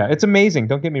 Oh yeah, it's amazing.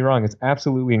 Don't get me wrong; it's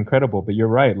absolutely incredible. But you're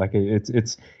right. Like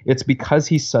it's because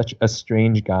he's such a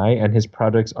strange guy, and his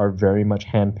projects are very much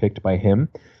handpicked by him.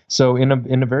 So in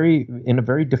a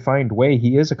very defined way,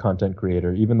 he is a content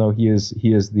creator, even though he is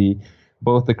the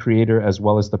both the creator as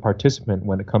well as the participant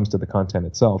when it comes to the content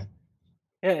itself.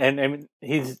 Yeah, and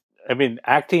I mean,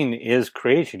 acting is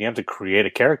creation. You have to create a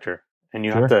character, and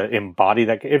you Sure. have to embody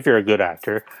that. If you're a good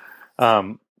actor,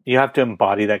 you have to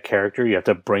embody that character. You have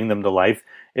to bring them to life.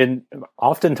 And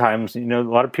oftentimes, a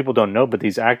lot of people don't know, but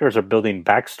these actors are building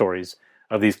backstories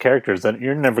of these characters that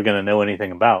you're never going to know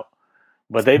anything about.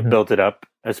 But they've built it up,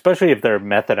 especially if they're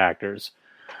method actors.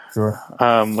 Sure.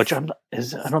 Which I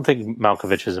don't think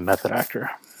Malkovich is a method actor.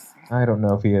 I don't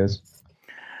know if he is.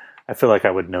 I feel like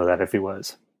I would know that if he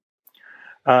was.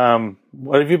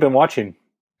 What have you been watching?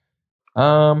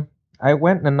 I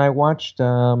went and I watched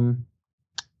Civil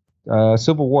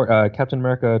War, Captain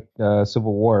America,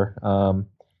 Civil War,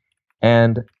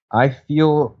 and I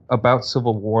feel about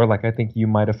Civil War like I think you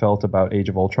might have felt about Age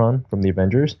of Ultron from the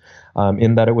Avengers,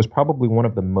 in that it was probably one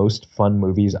of the most fun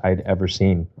movies I'd ever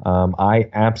seen. I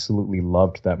absolutely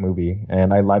loved that movie,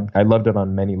 and I loved it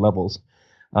on many levels.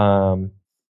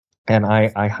 And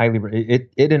I highly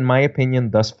it in my opinion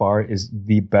thus far is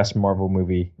the best Marvel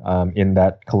movie in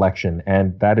that collection,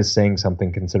 and that is saying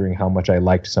something considering how much I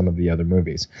liked some of the other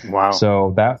movies. Wow!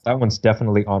 So that one's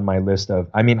definitely on my list of.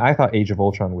 I mean, I thought Age of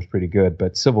Ultron was pretty good,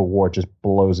 but Civil War just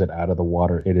blows it out of the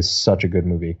water. It is such a good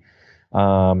movie.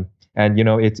 And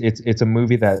it's a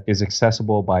movie that is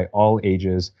accessible by all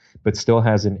ages, but still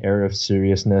has an air of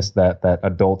seriousness that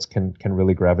adults can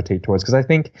really gravitate towards. Because I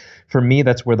think for me,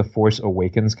 that's where The Force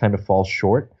Awakens kind of falls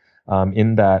short,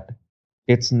 in that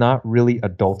it's not really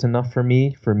adult enough for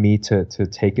me to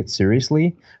take it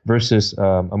seriously. Versus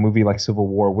a movie like Civil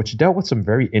War, which dealt with some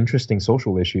very interesting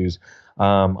social issues,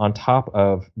 on top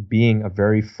of being a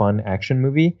very fun action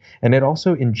movie, and it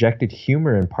also injected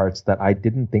humor in parts that I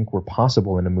didn't think were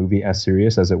possible in a movie as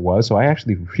serious as it was. So I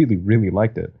actually really, really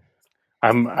liked it.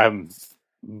 I'm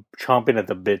chomping at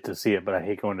the bit to see it, but I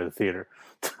hate going to the theater.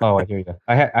 Oh, I hear you.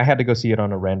 I had to go see it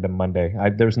on a random Monday.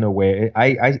 There's no way.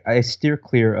 I steer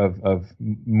clear of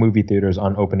movie theaters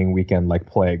on opening weekend like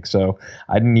plague. So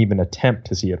I didn't even attempt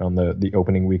to see it on the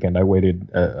opening weekend. I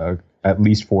waited at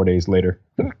least 4 days later.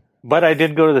 But I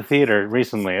did go to the theater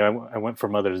recently. I went for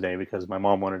Mother's Day because my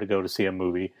mom wanted to go to see a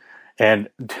movie, and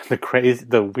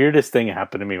the weirdest thing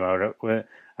happened to me when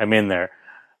I'm in there.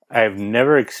 I've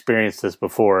never experienced this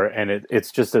before, and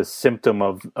it's just a symptom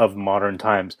of modern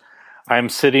times. I'm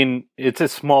sitting. It's a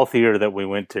small theater that we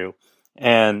went to,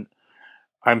 and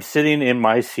I'm sitting in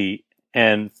my seat,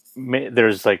 and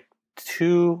there's like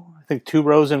two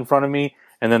rows in front of me,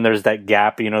 and then there's that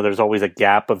gap. There's always a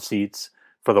gap of seats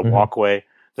for the walkway.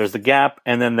 There's the gap,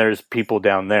 and then there's people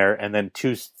down there, and then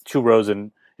two rows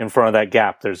in front of that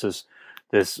gap. There's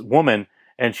this woman,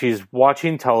 and she's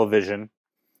watching television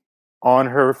on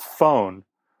her phone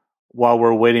while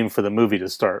we're waiting for the movie to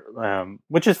start,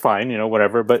 which is fine,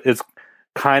 whatever. But it's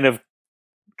kind of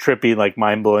trippy, like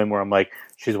mind blowing, where I'm like,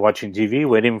 she's watching TV,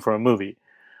 waiting for a movie.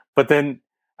 But then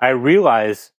I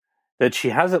realize that she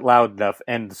has it loud enough,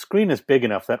 and the screen is big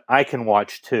enough that I can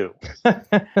watch too.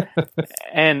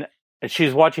 And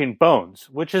she's watching Bones,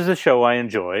 which is a show I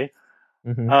enjoy.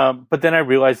 But then I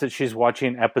realized that she's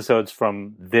watching episodes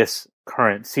from this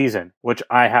current season, which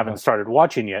I haven't started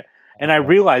watching yet. And I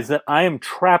realized that I am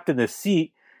trapped in this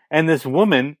seat, and this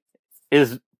woman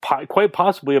is quite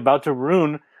possibly about to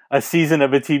ruin a season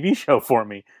of a TV show for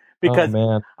me because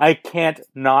I can't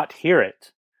not hear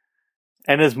it.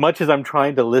 And as much as I'm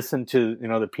trying to listen to,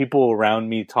 the people around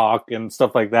me talk and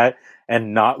stuff like that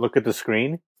and not look at the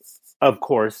screen, of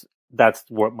course, that's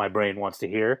what my brain wants to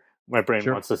hear. My brain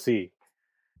wants to see.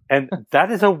 And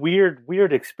that is a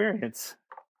weird experience.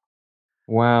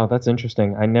 Wow, that's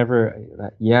interesting.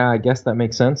 I guess that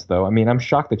makes sense, though. I mean, I'm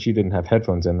shocked that you didn't have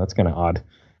headphones in. That's kind of odd.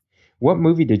 What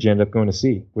movie did you end up going to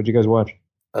see? What'd you guys watch?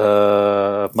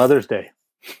 Mother's Day.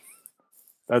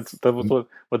 That was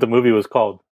what the movie was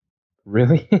called.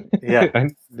 Really? Yeah. I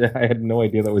had no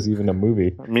idea that was even a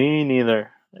movie. Me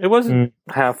neither. It wasn't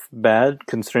half bad,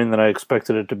 considering that I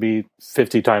expected it to be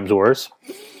 50 times worse.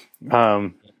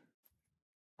 It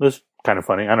was kind of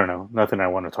funny. I don't know. Nothing I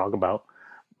want to talk about.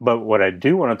 But what I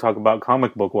do want to talk about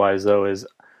comic book wise, though, is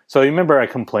so you remember I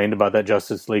complained about that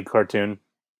Justice League cartoon?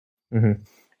 Mm-hmm.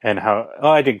 and how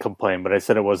I didn't complain, but I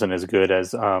said it wasn't as good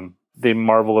as the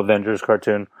Marvel Avengers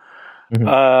cartoon.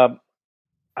 Mm-hmm.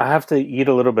 I have to eat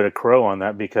a little bit of crow on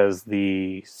that because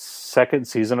the second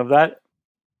season of that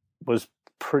was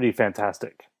pretty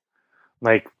fantastic.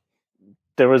 Like,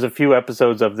 there was a few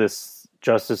episodes of this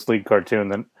Justice League cartoon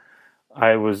that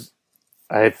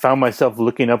I found myself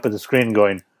looking up at the screen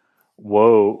going,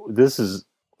 whoa, is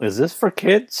this for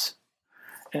kids?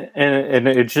 And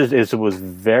it was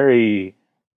very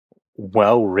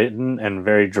well written and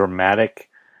very dramatic.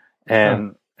 Huh.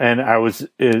 And I'm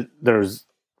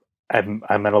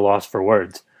at a loss for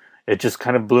words. It just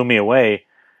kind of blew me away.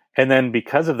 And then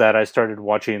because of that, I started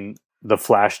watching the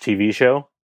Flash TV show.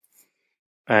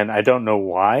 And I don't know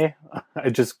why. I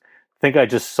just think I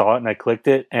just saw it and I clicked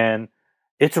it, and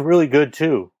it's really good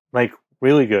too. Like,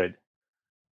 really good.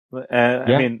 I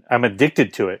Yeah. mean, I'm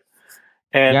addicted to it.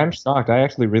 Yeah, And I'm shocked. I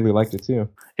actually really liked it too.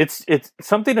 it's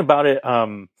something about it.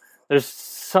 There's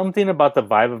something about the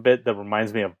vibe of it that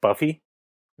reminds me of Buffy.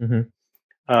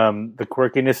 Mm-hmm. The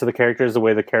quirkiness of the characters, the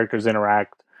way the characters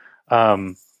interact.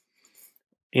 Um,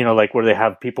 like where they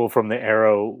have people from the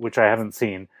Arrow, which I haven't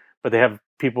seen, but they have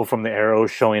people from the Arrow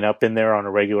showing up in there on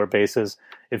a regular basis.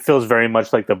 It feels very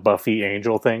much like the Buffy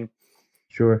Angel thing.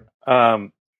 Sure.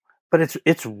 Um, but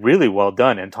it's really well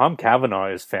done, and Tom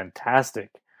Cavanaugh is fantastic.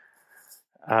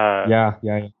 Uh, Yeah.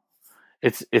 Yeah. Yeah.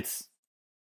 it's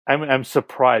I'm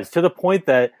surprised to the point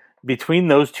that between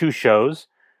those two shows,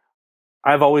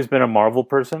 I've always been a Marvel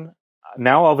person.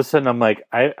 Now all of a sudden I'm like,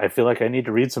 I feel like I need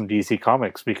to read some DC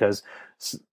comics because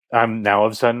I'm now all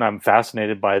of a sudden I'm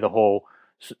fascinated by the whole,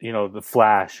 the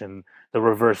Flash and the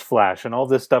Reverse Flash and all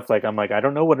this stuff. Like, I'm like, I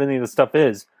don't know what any of this stuff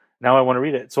is. Now I want to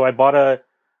read it. So I bought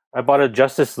a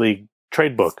Justice League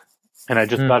trade book, and I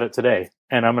just Mm. got it today,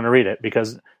 and I'm going to read it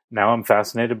because now I'm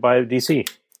fascinated by DC.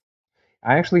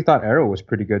 I actually thought Arrow was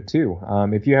pretty good too.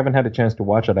 If you haven't had a chance to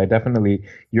watch it,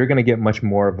 you're going to get much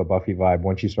more of a Buffy vibe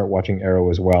once you start watching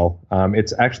Arrow as well.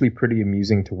 It's actually pretty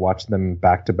amusing to watch them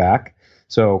back to back.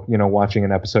 So, watching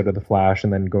an episode of The Flash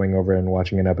and then going over and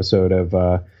watching an episode of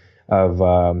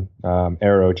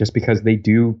Arrow, just because they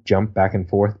do jump back and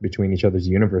forth between each other's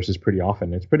universes pretty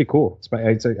often. It's pretty cool.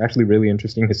 It's actually really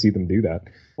interesting to see them do that.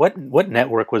 What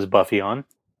network was Buffy on?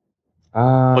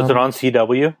 Was it Um, on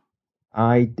CW?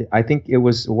 I think it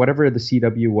was whatever the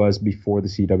CW was before the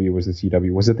CW was the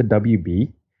CW. Was it the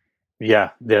WB?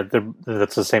 Yeah,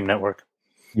 that's the same network.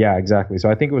 Yeah, exactly.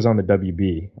 So I think it was on the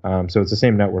WB. So it's the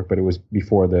same network, but it was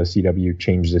before the CW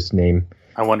changed its name.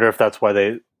 I wonder if that's why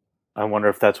they. I wonder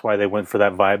if that's why they went for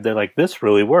that vibe. They're like, this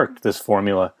really worked, this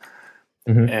formula,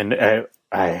 Hmm. and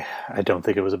I don't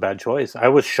think it was a bad choice. I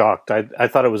was shocked. I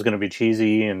thought it was going to be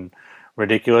cheesy and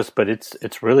ridiculous, but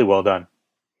it's really well done.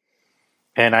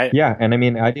 And Yeah, and I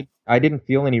mean, I didn't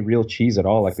feel any real cheese at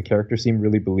all. Like the character seemed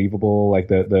really believable. Like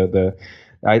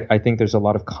I think there's a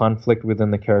lot of conflict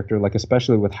within the character, like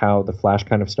especially with how the Flash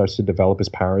kind of starts to develop his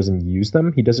powers and use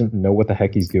them. He doesn't know what the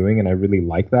heck he's doing, and I really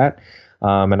like that.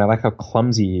 And I like how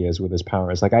clumsy he is with his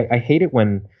powers. Like I hate it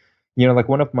when, like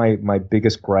one of my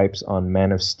biggest gripes on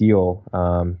Man of Steel,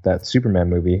 that Superman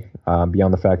movie,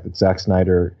 beyond the fact that Zack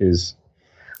Snyder is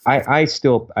I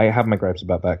have my gripes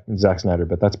about that Zack Snyder,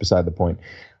 but that's beside the point.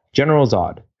 General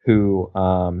Zod, who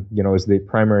is the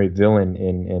primary villain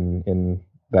in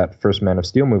that first Man of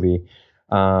Steel movie.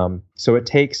 So it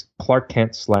takes Clark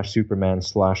Kent / Superman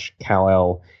 /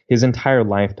 Kal-El his entire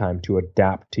lifetime to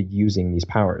adapt to using these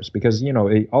powers, because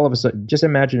all of a sudden, just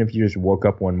imagine if you just woke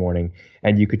up one morning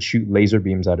and you could shoot laser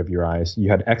beams out of your eyes. You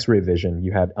had X-ray vision,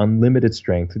 you had unlimited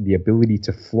strength, the ability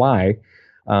to fly,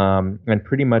 and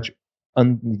pretty much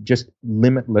just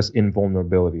limitless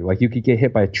invulnerability. Like you could get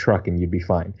hit by a truck and you'd be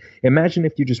fine. Imagine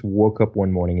if you just woke up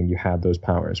one morning and you had those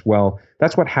powers. Well,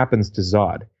 that's what happens to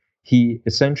Zod. He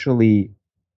essentially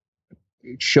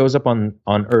shows up on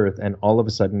Earth, and all of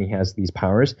a sudden he has these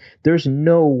powers. There's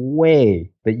no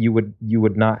way that you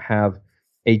would not have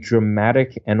a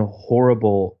dramatic and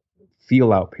horrible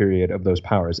feel out period of those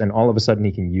powers, and all of a sudden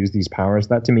he can use these powers.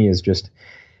 That to me is just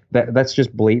that's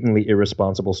just blatantly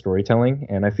irresponsible storytelling.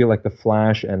 And I feel like the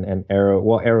Flash and Arrow,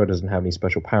 well, Arrow doesn't have any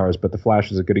special powers, but the Flash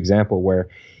is a good example where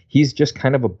he's just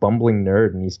kind of a bumbling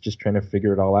nerd and he's just trying to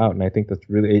figure it all out. And I think that's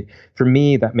really, for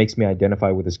me, that makes me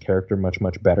identify with his character much,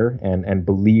 much better, and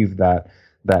believe that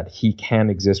he can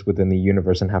exist within the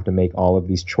universe and have to make all of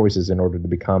these choices in order to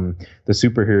become the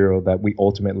superhero that we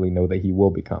ultimately know that he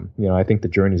will become. I think the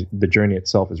journey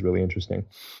itself is really interesting.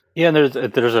 Yeah, and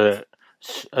there's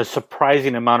a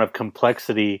surprising amount of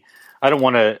complexity. I don't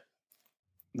want to.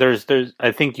 There's.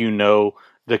 I think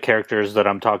the characters that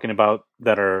I'm talking about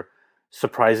that are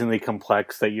surprisingly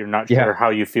complex that you're not Yeah. sure how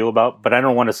you feel about. But I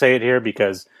don't want to say it here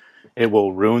because it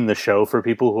will ruin the show for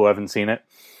people who haven't seen it.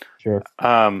 Sure.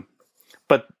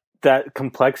 But that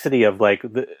complexity of like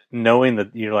knowing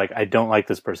that you're like, I don't like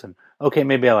this person. Okay,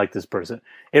 maybe I like this person.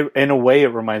 In a way, it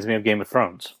reminds me of Game of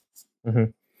Thrones. Mm-hmm.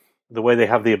 The way they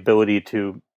have the ability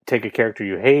to take a character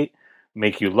you hate,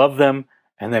 make you love them,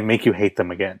 and then make you hate them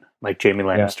again, like Jaime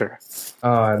Lannister. Oh,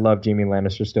 I love Jaime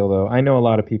Lannister still, though. I know a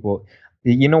lot of people.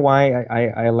 You know why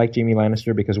I like Jaime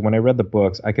Lannister? Because when I read the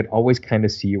books, I could always kind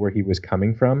of see where he was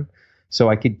coming from. So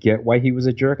I could get why he was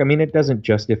a jerk. I mean, it doesn't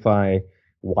justify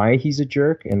why he's a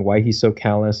jerk and why he's so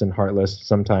callous and heartless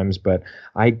sometimes, but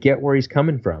I get where he's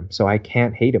coming from. So I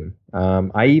can't hate him.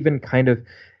 I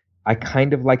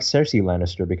kind of like Cersei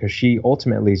Lannister because she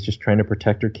ultimately is just trying to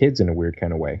protect her kids in a weird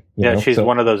kind of way. Yeah, she's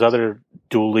one of those other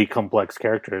dually complex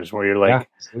characters where you're like, yeah,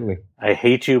 absolutely. I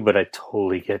hate you, but I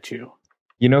totally get you.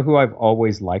 You know who I've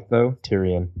always liked though?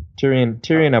 Tyrion.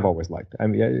 I've always liked. I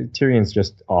mean, Tyrion's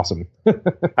just awesome.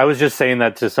 I was just saying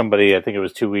that to somebody. I think it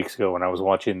was 2 weeks ago when I was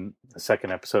watching the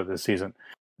second episode of this season.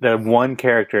 The one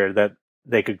character that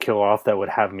they could kill off that would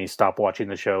have me stop watching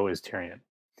the show is Tyrion.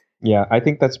 Yeah, I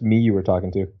think that's me you were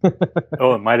talking to.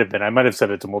 Oh, it might have been. I might have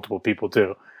said it to multiple people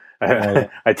too. Yeah.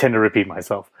 I tend to repeat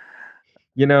myself.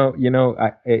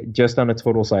 Just on a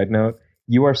total side note,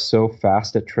 you are so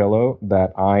fast at Trello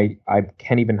that I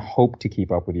can't even hope to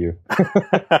keep up with you.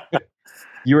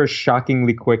 You are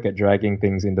shockingly quick at dragging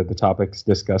things into the topics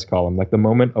discussed column. Like the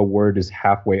moment a word is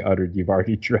halfway uttered, you've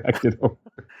already dragged it over.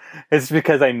 It's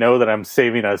because I know that I'm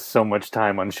saving us so much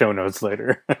time on show notes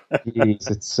later.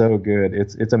 Jeez, it's so good.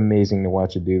 It's amazing to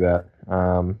watch you do that.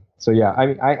 So yeah,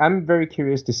 I'm very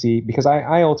curious to see, because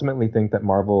I ultimately think that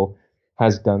Marvel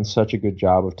has done such a good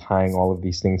job of tying all of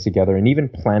these things together and even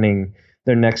planning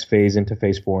their next phase into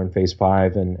phase 4 and phase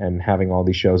 5 and having all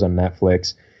these shows on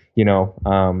Netflix.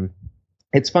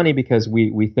 It's funny because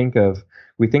we think of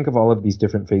all of these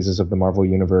different phases of the Marvel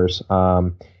universe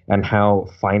and how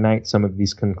finite some of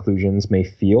these conclusions may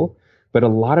feel. But a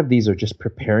lot of these are just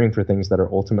preparing for things that are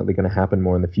ultimately going to happen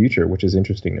more in the future, which is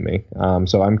interesting to me.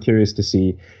 So I'm curious to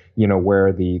see,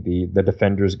 where the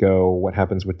Defenders go, what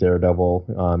happens with Daredevil,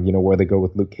 where they go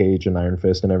with Luke Cage and Iron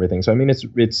Fist and everything. So I mean,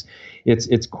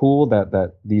 it's cool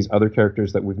that these other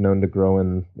characters that we've known to grow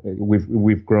and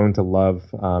we've grown to love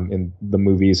in the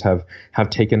movies have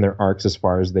taken their arcs as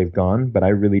far as they've gone. But I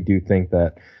really do think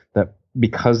that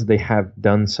because they have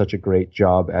done such a great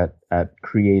job at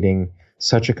creating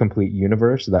such a complete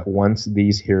universe, that once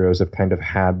these heroes have kind of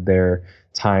had their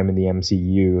time in the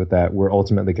MCU, that we're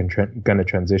ultimately going to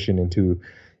transition into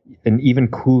an even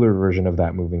cooler version of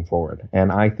that moving forward.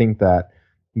 And I think that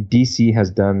DC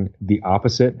has done the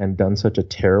opposite and done such a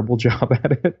terrible job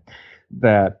at it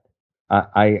that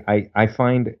I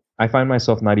find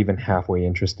myself not even halfway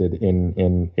interested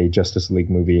in a Justice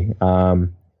League movie.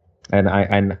 And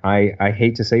I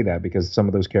hate to say that because some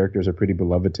of those characters are pretty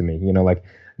beloved to me. Like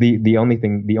the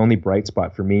only bright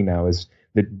spot for me now is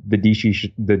the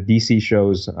DC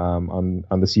shows on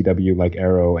the CW, like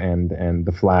Arrow and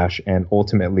the Flash, and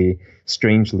ultimately,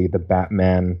 strangely, the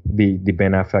Batman, the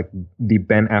Ben Affleck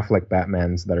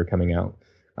Batmans that are coming out.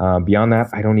 Beyond that,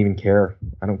 I don't even care.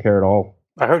 I don't care at all.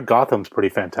 I heard Gotham's pretty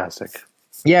fantastic.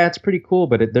 Yeah, it's pretty cool,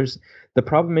 but the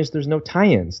problem is there's no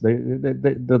tie-ins.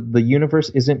 The universe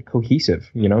isn't cohesive,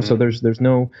 Mm-hmm. So there's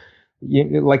no,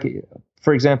 like,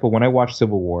 for example, when I watched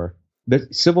Civil War, the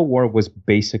Civil War was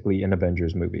basically an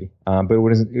Avengers movie, but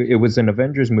it was an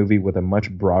Avengers movie with a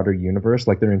much broader universe.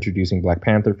 Like they're introducing Black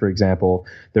Panther, for example.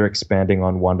 They're expanding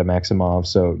on Wanda Maximoff,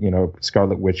 so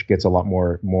Scarlet Witch gets a lot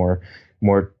more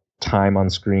time on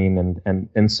screen,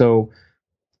 and so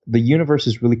the universe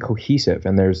is really cohesive,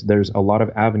 and there's a lot of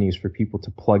avenues for people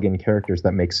to plug in characters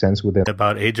that make sense within.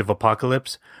 About Age of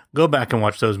Apocalypse, go back and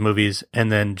watch those movies,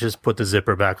 and then just put the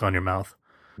zipper back on your mouth.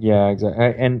 Yeah, exactly.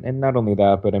 And not only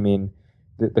that, but I mean,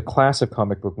 the class of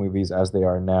comic book movies as they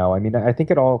are now, I mean, I think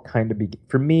it all kind of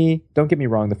for me, don't get me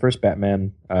wrong, the first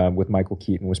Batman with Michael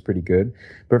Keaton was pretty good.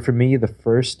 But for me, the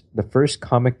first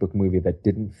comic book movie that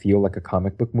didn't feel like a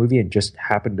comic book movie and just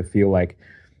happened to feel like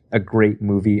a great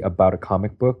movie about a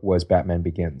comic book was Batman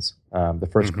Begins, the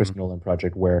first Mm-hmm. Chris Nolan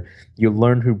project, where you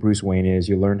learn who Bruce Wayne is,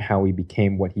 you learn how he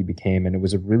became what he became, and it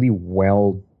was a really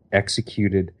well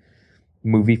executed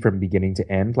movie from beginning to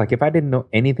end. Like if I didn't know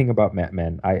anything about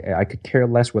Batman, I could care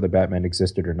less whether Batman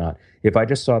existed or not. If I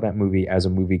just saw that movie as a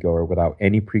moviegoer without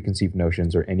any preconceived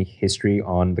notions or any history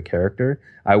on the character,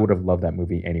 I would have loved that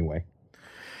movie anyway.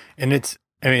 And it's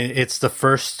the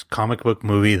first comic book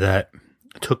movie that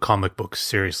took comic books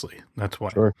seriously. That's why.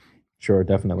 Sure. Sure,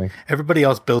 definitely. Everybody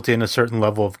else built in a certain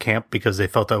level of camp because they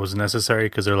felt that was necessary,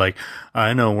 because they're like,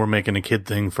 I know we're making a kid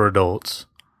thing for adults.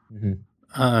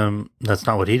 That's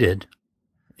not what he did.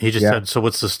 He just said, so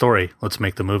what's the story? Let's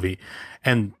make the movie.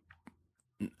 And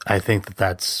I think that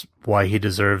that's why he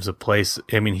deserves a place.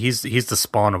 I mean, he's the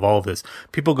spawn of all of this.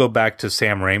 People go back to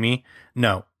Sam Raimi.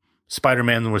 No,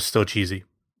 Spider-Man was still cheesy.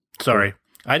 Sorry.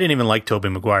 I didn't even like Tobey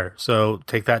Maguire. So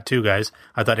take that too, guys.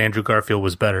 I thought Andrew Garfield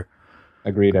was better.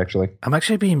 Agreed, actually. I'm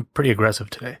actually being pretty aggressive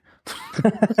today.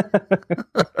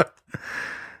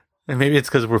 And maybe it's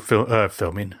because we're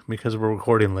filming, because we're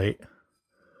recording late.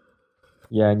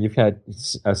 Yeah, and you've had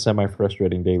a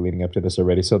semi-frustrating day leading up to this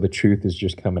already, so the truth is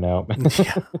just coming out.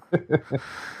 Yeah.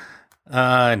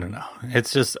 I don't know.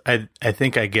 It's just I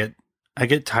think I get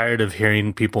tired of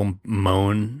hearing people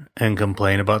moan and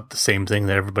complain about the same thing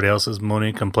that everybody else is moaning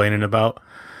and complaining about,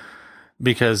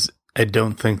 because I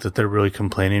don't think that they're really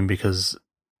complaining because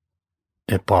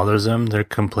it bothers them. They're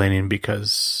complaining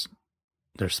because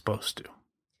they're supposed to.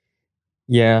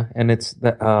 Yeah, and it's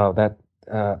that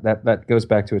goes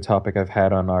back to a topic I've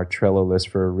had on our Trello list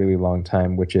for a really long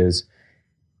time, which is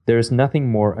there's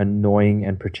nothing more annoying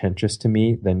and pretentious to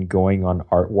me than going on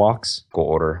art walks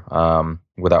order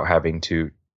without having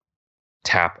to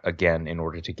tap again in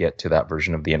order to get to that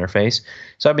version of the interface.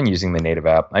 So I've been using the native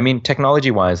app. I mean,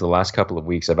 technology-wise, the last couple of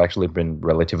weeks I've actually been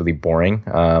relatively boring.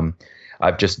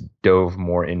 I've just dove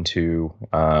more into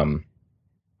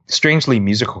strangely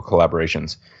musical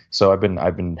collaborations. So I've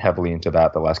been heavily into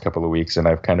that the last couple of weeks, and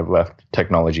I've kind of left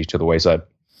technology to the wayside.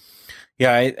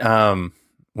 Yeah,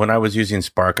 when I was using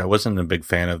Spark, I wasn't a big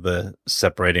fan of the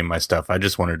separating my stuff. I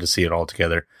just wanted to see it all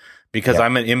together, because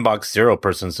I'm an inbox zero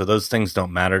person, so those things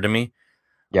don't matter to me.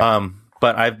 Yeah.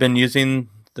 But I've been using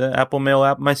the Apple Mail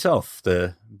app myself,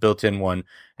 the built-in one,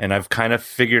 and I've kind of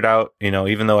figured out,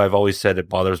 even though I've always said it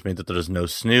bothers me that there's no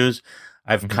snooze,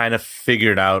 I've kind of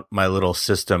figured out my little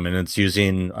system, and it's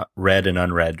using read and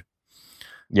unread.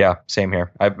 Yeah, same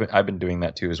here. I've been doing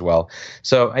that too as well.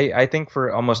 So I think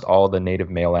for almost all the native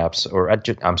mail apps, or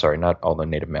I'm sorry, not all the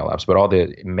native mail apps, but all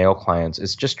the mail clients,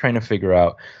 it's just trying to figure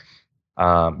out,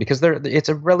 because it's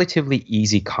a relatively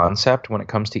easy concept when it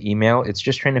comes to email. It's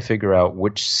just trying to figure out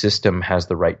which system has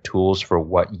the right tools for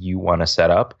what you want to set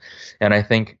up. And I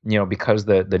think, because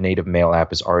the native mail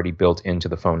app is already built into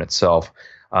the phone itself,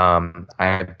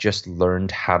 I've just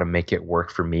learned how to make it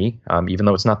work for me. Even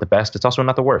though it's not the best, it's also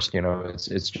not the worst.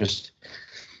 It's just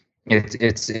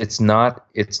it's not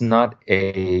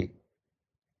a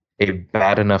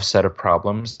bad enough set of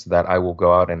problems that I will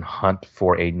go out and hunt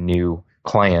for a new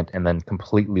client and then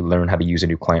completely learn how to use a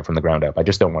new client from the ground up. I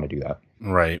just don't want to do that.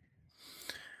 Right.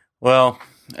 Well,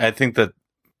 I think that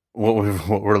what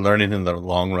we're learning in the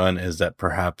long run is that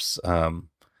perhaps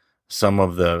some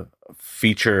of the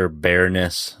feature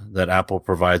bareness that Apple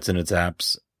provides in its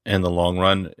apps in the long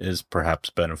run is perhaps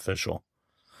beneficial.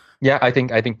 Yeah, I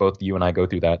think both you and I go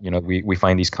through that. We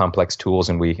find these complex tools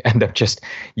and we end up just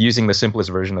using the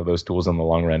simplest version of those tools in the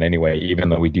long run anyway, even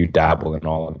though we do dabble in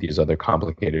all of these other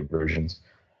complicated versions.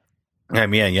 I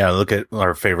mean, yeah, look at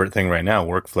our favorite thing right now,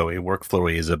 Workflowy.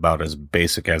 Workflowy is about as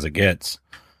basic as it gets.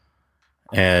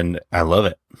 And I love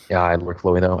it. Yeah, I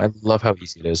Workflowy though. I love how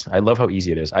easy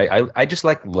it is. I just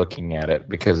like looking at it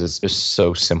because it's just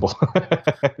so simple.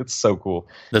 It's so cool.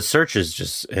 The search is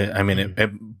just, I mean,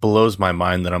 it blows my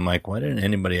mind that I'm like, why didn't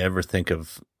anybody ever think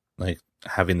of like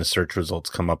having the search results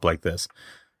come up like this?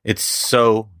 It's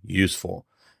so useful.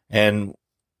 And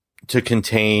to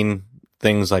contain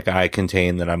things like I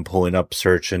contain, that I'm pulling up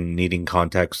search and needing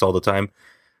context all the time,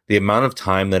 the amount of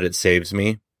time that it saves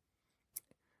me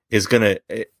is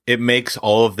it makes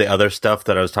all of the other stuff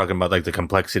that I was talking about, like the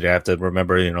complexity I have to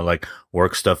remember, like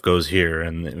work stuff goes here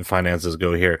and finances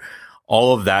go here.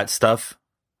 All of that stuff,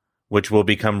 which will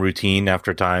become routine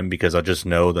after time because I'll just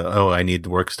know that, I need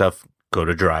work stuff, go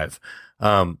to Drive.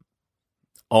 All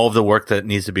of the work that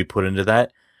needs to be put into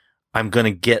that, I'm going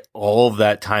to get all of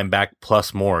that time back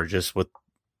plus more just with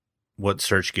what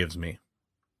search gives me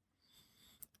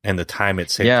and the time it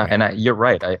saves. Yeah, and you're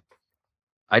right.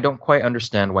 I don't quite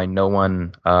understand why no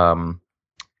one thought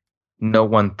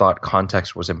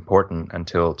context was important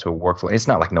until to Workflow. It's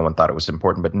not like no one thought it was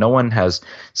important, but no one has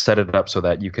set it up so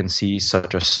that you can see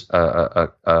such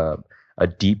a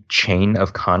deep chain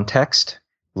of context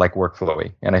like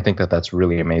Workflowy, and I think that that's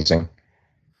really amazing.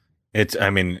 It's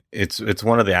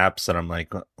one of the apps that I'm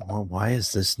like, well, why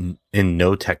is this in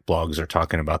no tech blogs are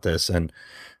talking about this? And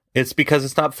it's because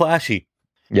it's not flashy.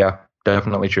 Yeah,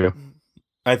 definitely true.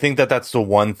 I think that that's the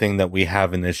one thing that we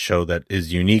have in this show that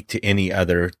is unique to any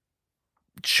other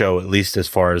show, at least as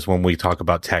far as when we talk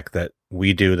about tech, that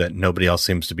we do that nobody else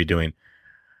seems to be doing.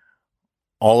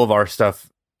 all of our stuff,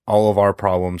 all of our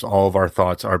problems, all of our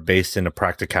thoughts are based in a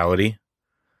practicality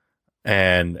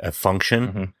and a function.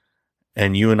 Mm-hmm.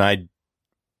 And you and I,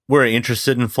 we're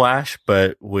interested in Flash,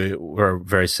 but we're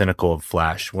very cynical of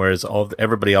Flash. Whereas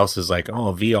everybody else is like,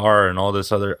 oh, VR and all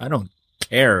this other. I don't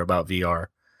care about VR.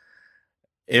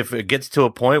 If it gets to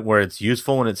a point where it's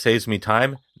useful and it saves me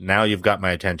time, now you've got my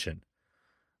attention.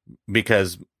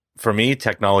 Because for me,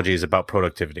 technology is about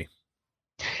productivity.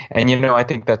 And I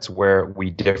think that's where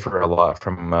we differ a lot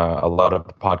from a lot of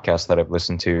the podcasts that I've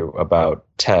listened to about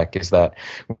tech. Is that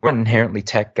we're not inherently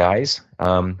tech guys.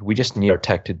 We just need our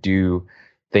tech to do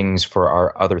things for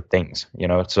our other things.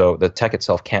 So the tech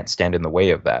itself can't stand in the way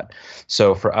of that.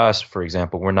 So for us, for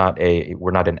example, we're not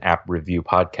an app review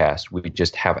podcast. We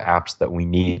just have apps that we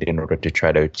need in order to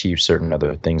try to achieve certain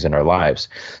other things in our lives.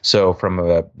 So from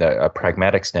a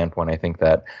pragmatic standpoint, I think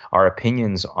that our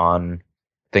opinions on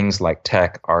things like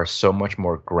tech are so much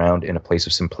more ground in a place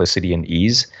of simplicity and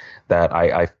ease that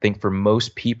I think for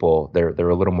most people they're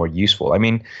a little more useful. I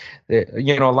mean,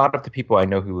 a lot of the people I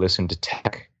know who listen to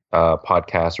tech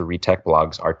podcasts or read tech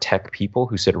blogs are tech people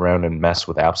who sit around and mess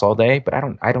with apps all day. But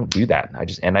I don't do that. I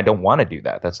don't want to do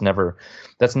that. That's never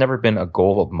been a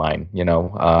goal of mine.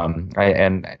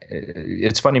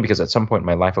 It's funny because at some point in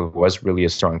my life I was really a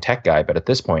strong tech guy, but at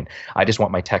this point I just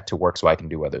want my tech to work so I can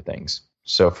do other things.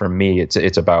 So for me,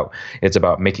 it's about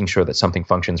making sure that something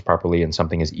functions properly and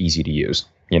something is easy to use.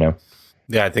 Yeah,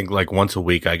 I think like once a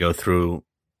week I go through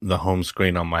the home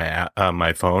screen on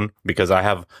my phone because I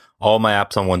have all my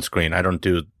apps on one screen. I don't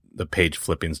do the page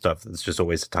flipping stuff. It's just a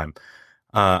waste of time.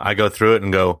 I go through it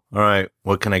and go, all right,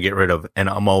 what can I get rid of? And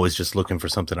I'm always just looking for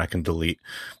something I can delete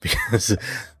because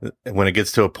when it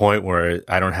gets to a point where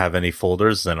I don't have any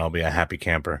folders, then I'll be a happy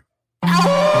camper.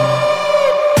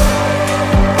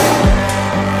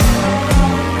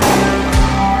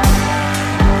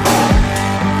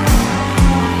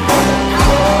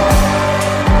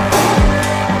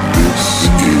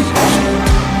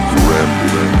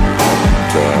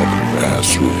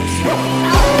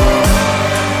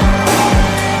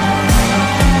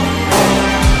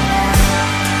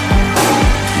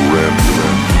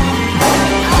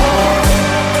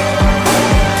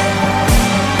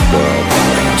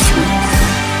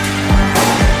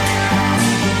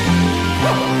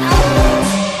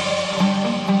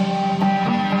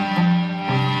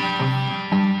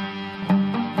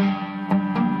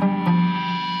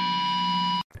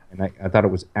 I thought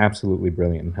it was absolutely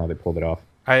brilliant in how they pulled it off.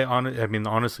 I mean,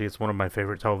 honestly, it's one of my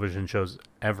favorite television shows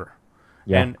ever.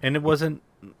 Yeah. And it wasn't,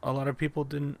 a lot of people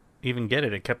didn't even get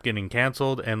it. It kept getting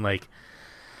canceled. And like,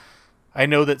 I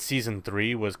know that season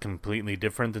 3 was completely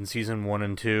different than season 1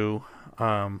 and 2.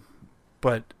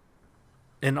 But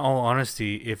in all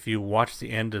honesty, if you watch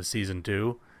the end of season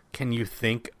 2, can you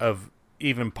think of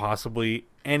even possibly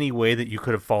any way that you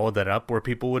could have followed that up where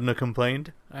people wouldn't have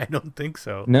complained? I don't think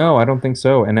so. No, I don't think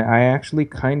so. And I actually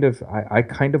kind of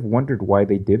wondered why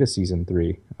they did a season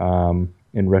 3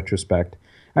 in retrospect.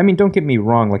 I mean, don't get me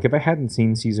wrong. Like, if I hadn't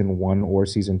seen season 1 or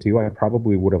season 2, I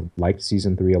probably would have liked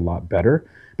season 3 a lot better.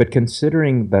 But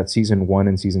considering that season 1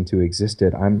 and season 2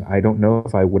 existed, I don't know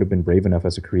if I would have been brave enough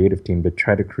as a creative team to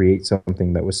try to create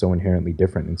something that was so inherently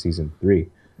different in season 3.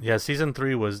 Yeah, season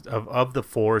 3 was, of the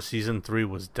 4, season 3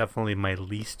 was definitely my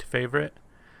least favorite.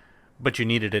 But you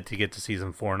needed it to get to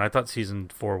season 4, and I thought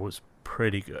season 4 was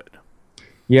pretty good.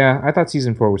 Yeah, I thought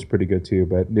season 4 was pretty good too,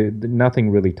 but nothing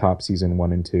really topped season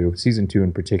 1 and 2. Season 2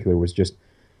 in particular was just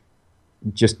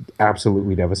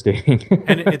absolutely devastating.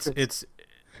 And it's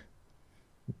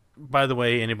by the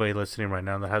way, anybody listening right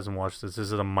now that hasn't watched this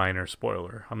is a minor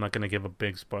spoiler. I'm not going to give a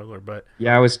big spoiler, but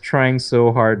yeah, I was trying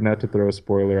so hard not to throw a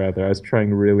spoiler out there. I was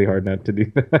trying really hard not to do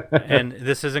that. And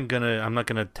this isn't I'm not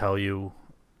going to tell you,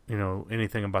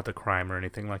 anything about the crime or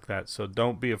anything like that. So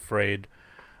don't be afraid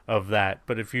of that.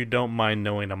 But if you don't mind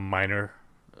knowing a minor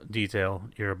detail,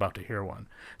 you're about to hear one.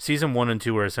 Season 1 and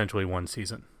 2 are essentially one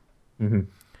season. Mm-hmm.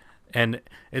 And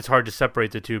it's hard to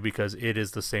separate the two because it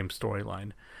is the same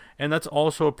storyline. And that's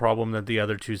also a problem that the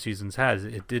other 2 seasons has.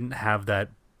 It didn't have that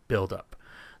build-up.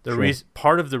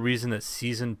 Part of the reason that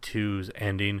season 2's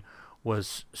ending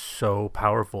was so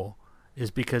powerful is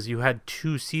because you had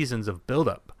 2 seasons of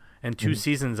build-up and 2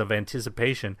 seasons of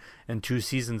anticipation and 2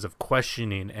 seasons of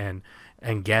questioning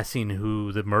and guessing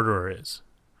who the murderer is.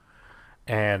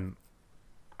 And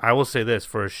I will say this,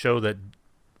 for a show that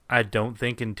I don't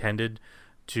think intended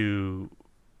to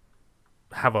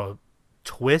have a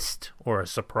twist or a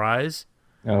surprise,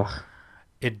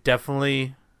 it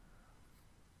definitely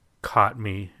caught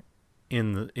me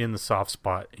in the soft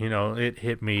spot. It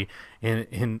hit me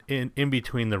in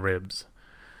between the ribs,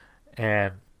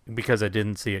 and because I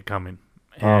didn't see it coming.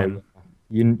 And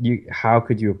you how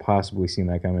could you have possibly seen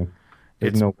that coming?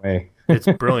 There's it's no way. it's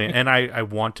brilliant, and I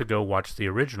want to go watch the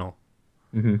original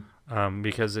Hmm.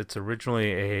 because it's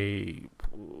originally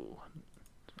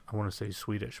I want to say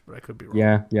Swedish, but I could be wrong.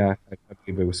 Yeah, I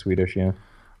believe it was Swedish. Yeah.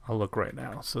 I'll look right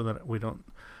now so that we don't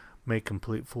make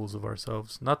complete fools of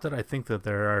ourselves. Not that I think that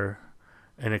there are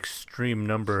an extreme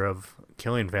number of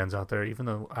Killian fans out there, even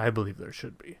though I believe there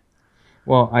should be.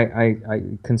 Well, I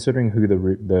considering who the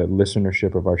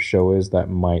listenership of our show is, that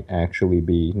might actually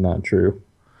be not true.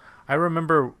 I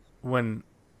remember when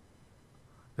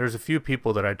there's a few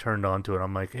people that I turned on to it.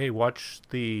 I'm like, hey, watch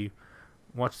the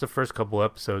first couple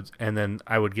episodes, and then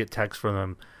I would get texts from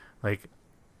them, like,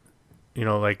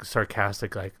 like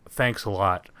sarcastic, like, thanks a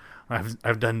lot.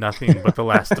 I've done nothing but the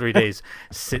last 3 days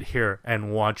sit here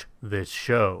and watch this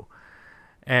show,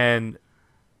 and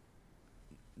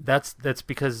that's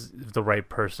because the right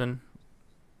person.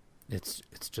 It's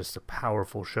just a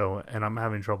powerful show, and I'm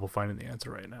having trouble finding the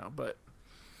answer right now, but.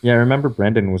 Yeah, I remember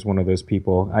Brendan was one of those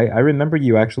people. I remember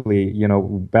you actually,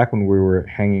 back when we were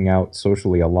hanging out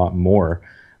socially a lot more.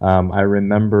 I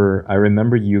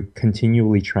remember you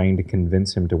continually trying to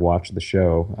convince him to watch the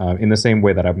show, in the same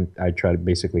way that I try to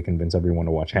basically convince everyone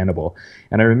to watch Hannibal.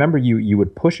 And I remember you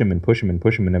would push him and push him and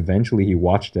push him, and eventually he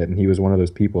watched it, and he was one of those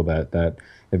people that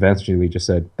eventually just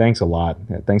said, "Thanks a lot,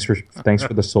 thanks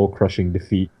for the soul crushing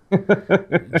defeat."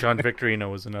 John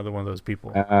Victorino was another one of those people.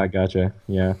 Gotcha.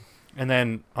 Yeah. And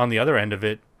then on the other end of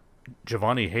it,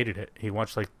 Giovanni hated it. He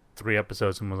watched like 3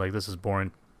 episodes and was like, "This is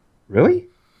boring." Really?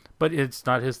 But it's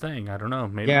not his thing. I don't know.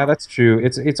 Maybe. Yeah, that's true.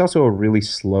 It's also a really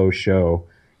slow show,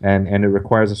 and it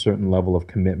requires a certain level of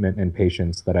commitment and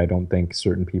patience that I don't think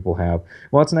certain people have.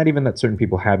 Well, it's not even that certain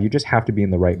people have. You just have to be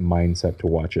in the right mindset to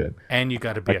watch it. And you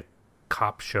got to be a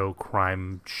cop show,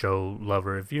 crime show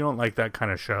lover. If you don't like that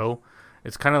kind of show,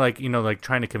 it's kind of like like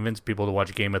trying to convince people to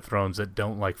watch Game of Thrones that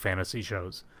don't like fantasy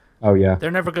shows. Oh yeah, They're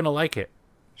never gonna like it.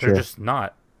 They're just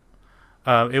not.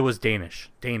 It was Danish.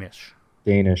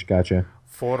 Gotcha.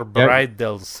 For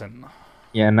Breidelsen.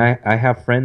 Yeah, and I have friends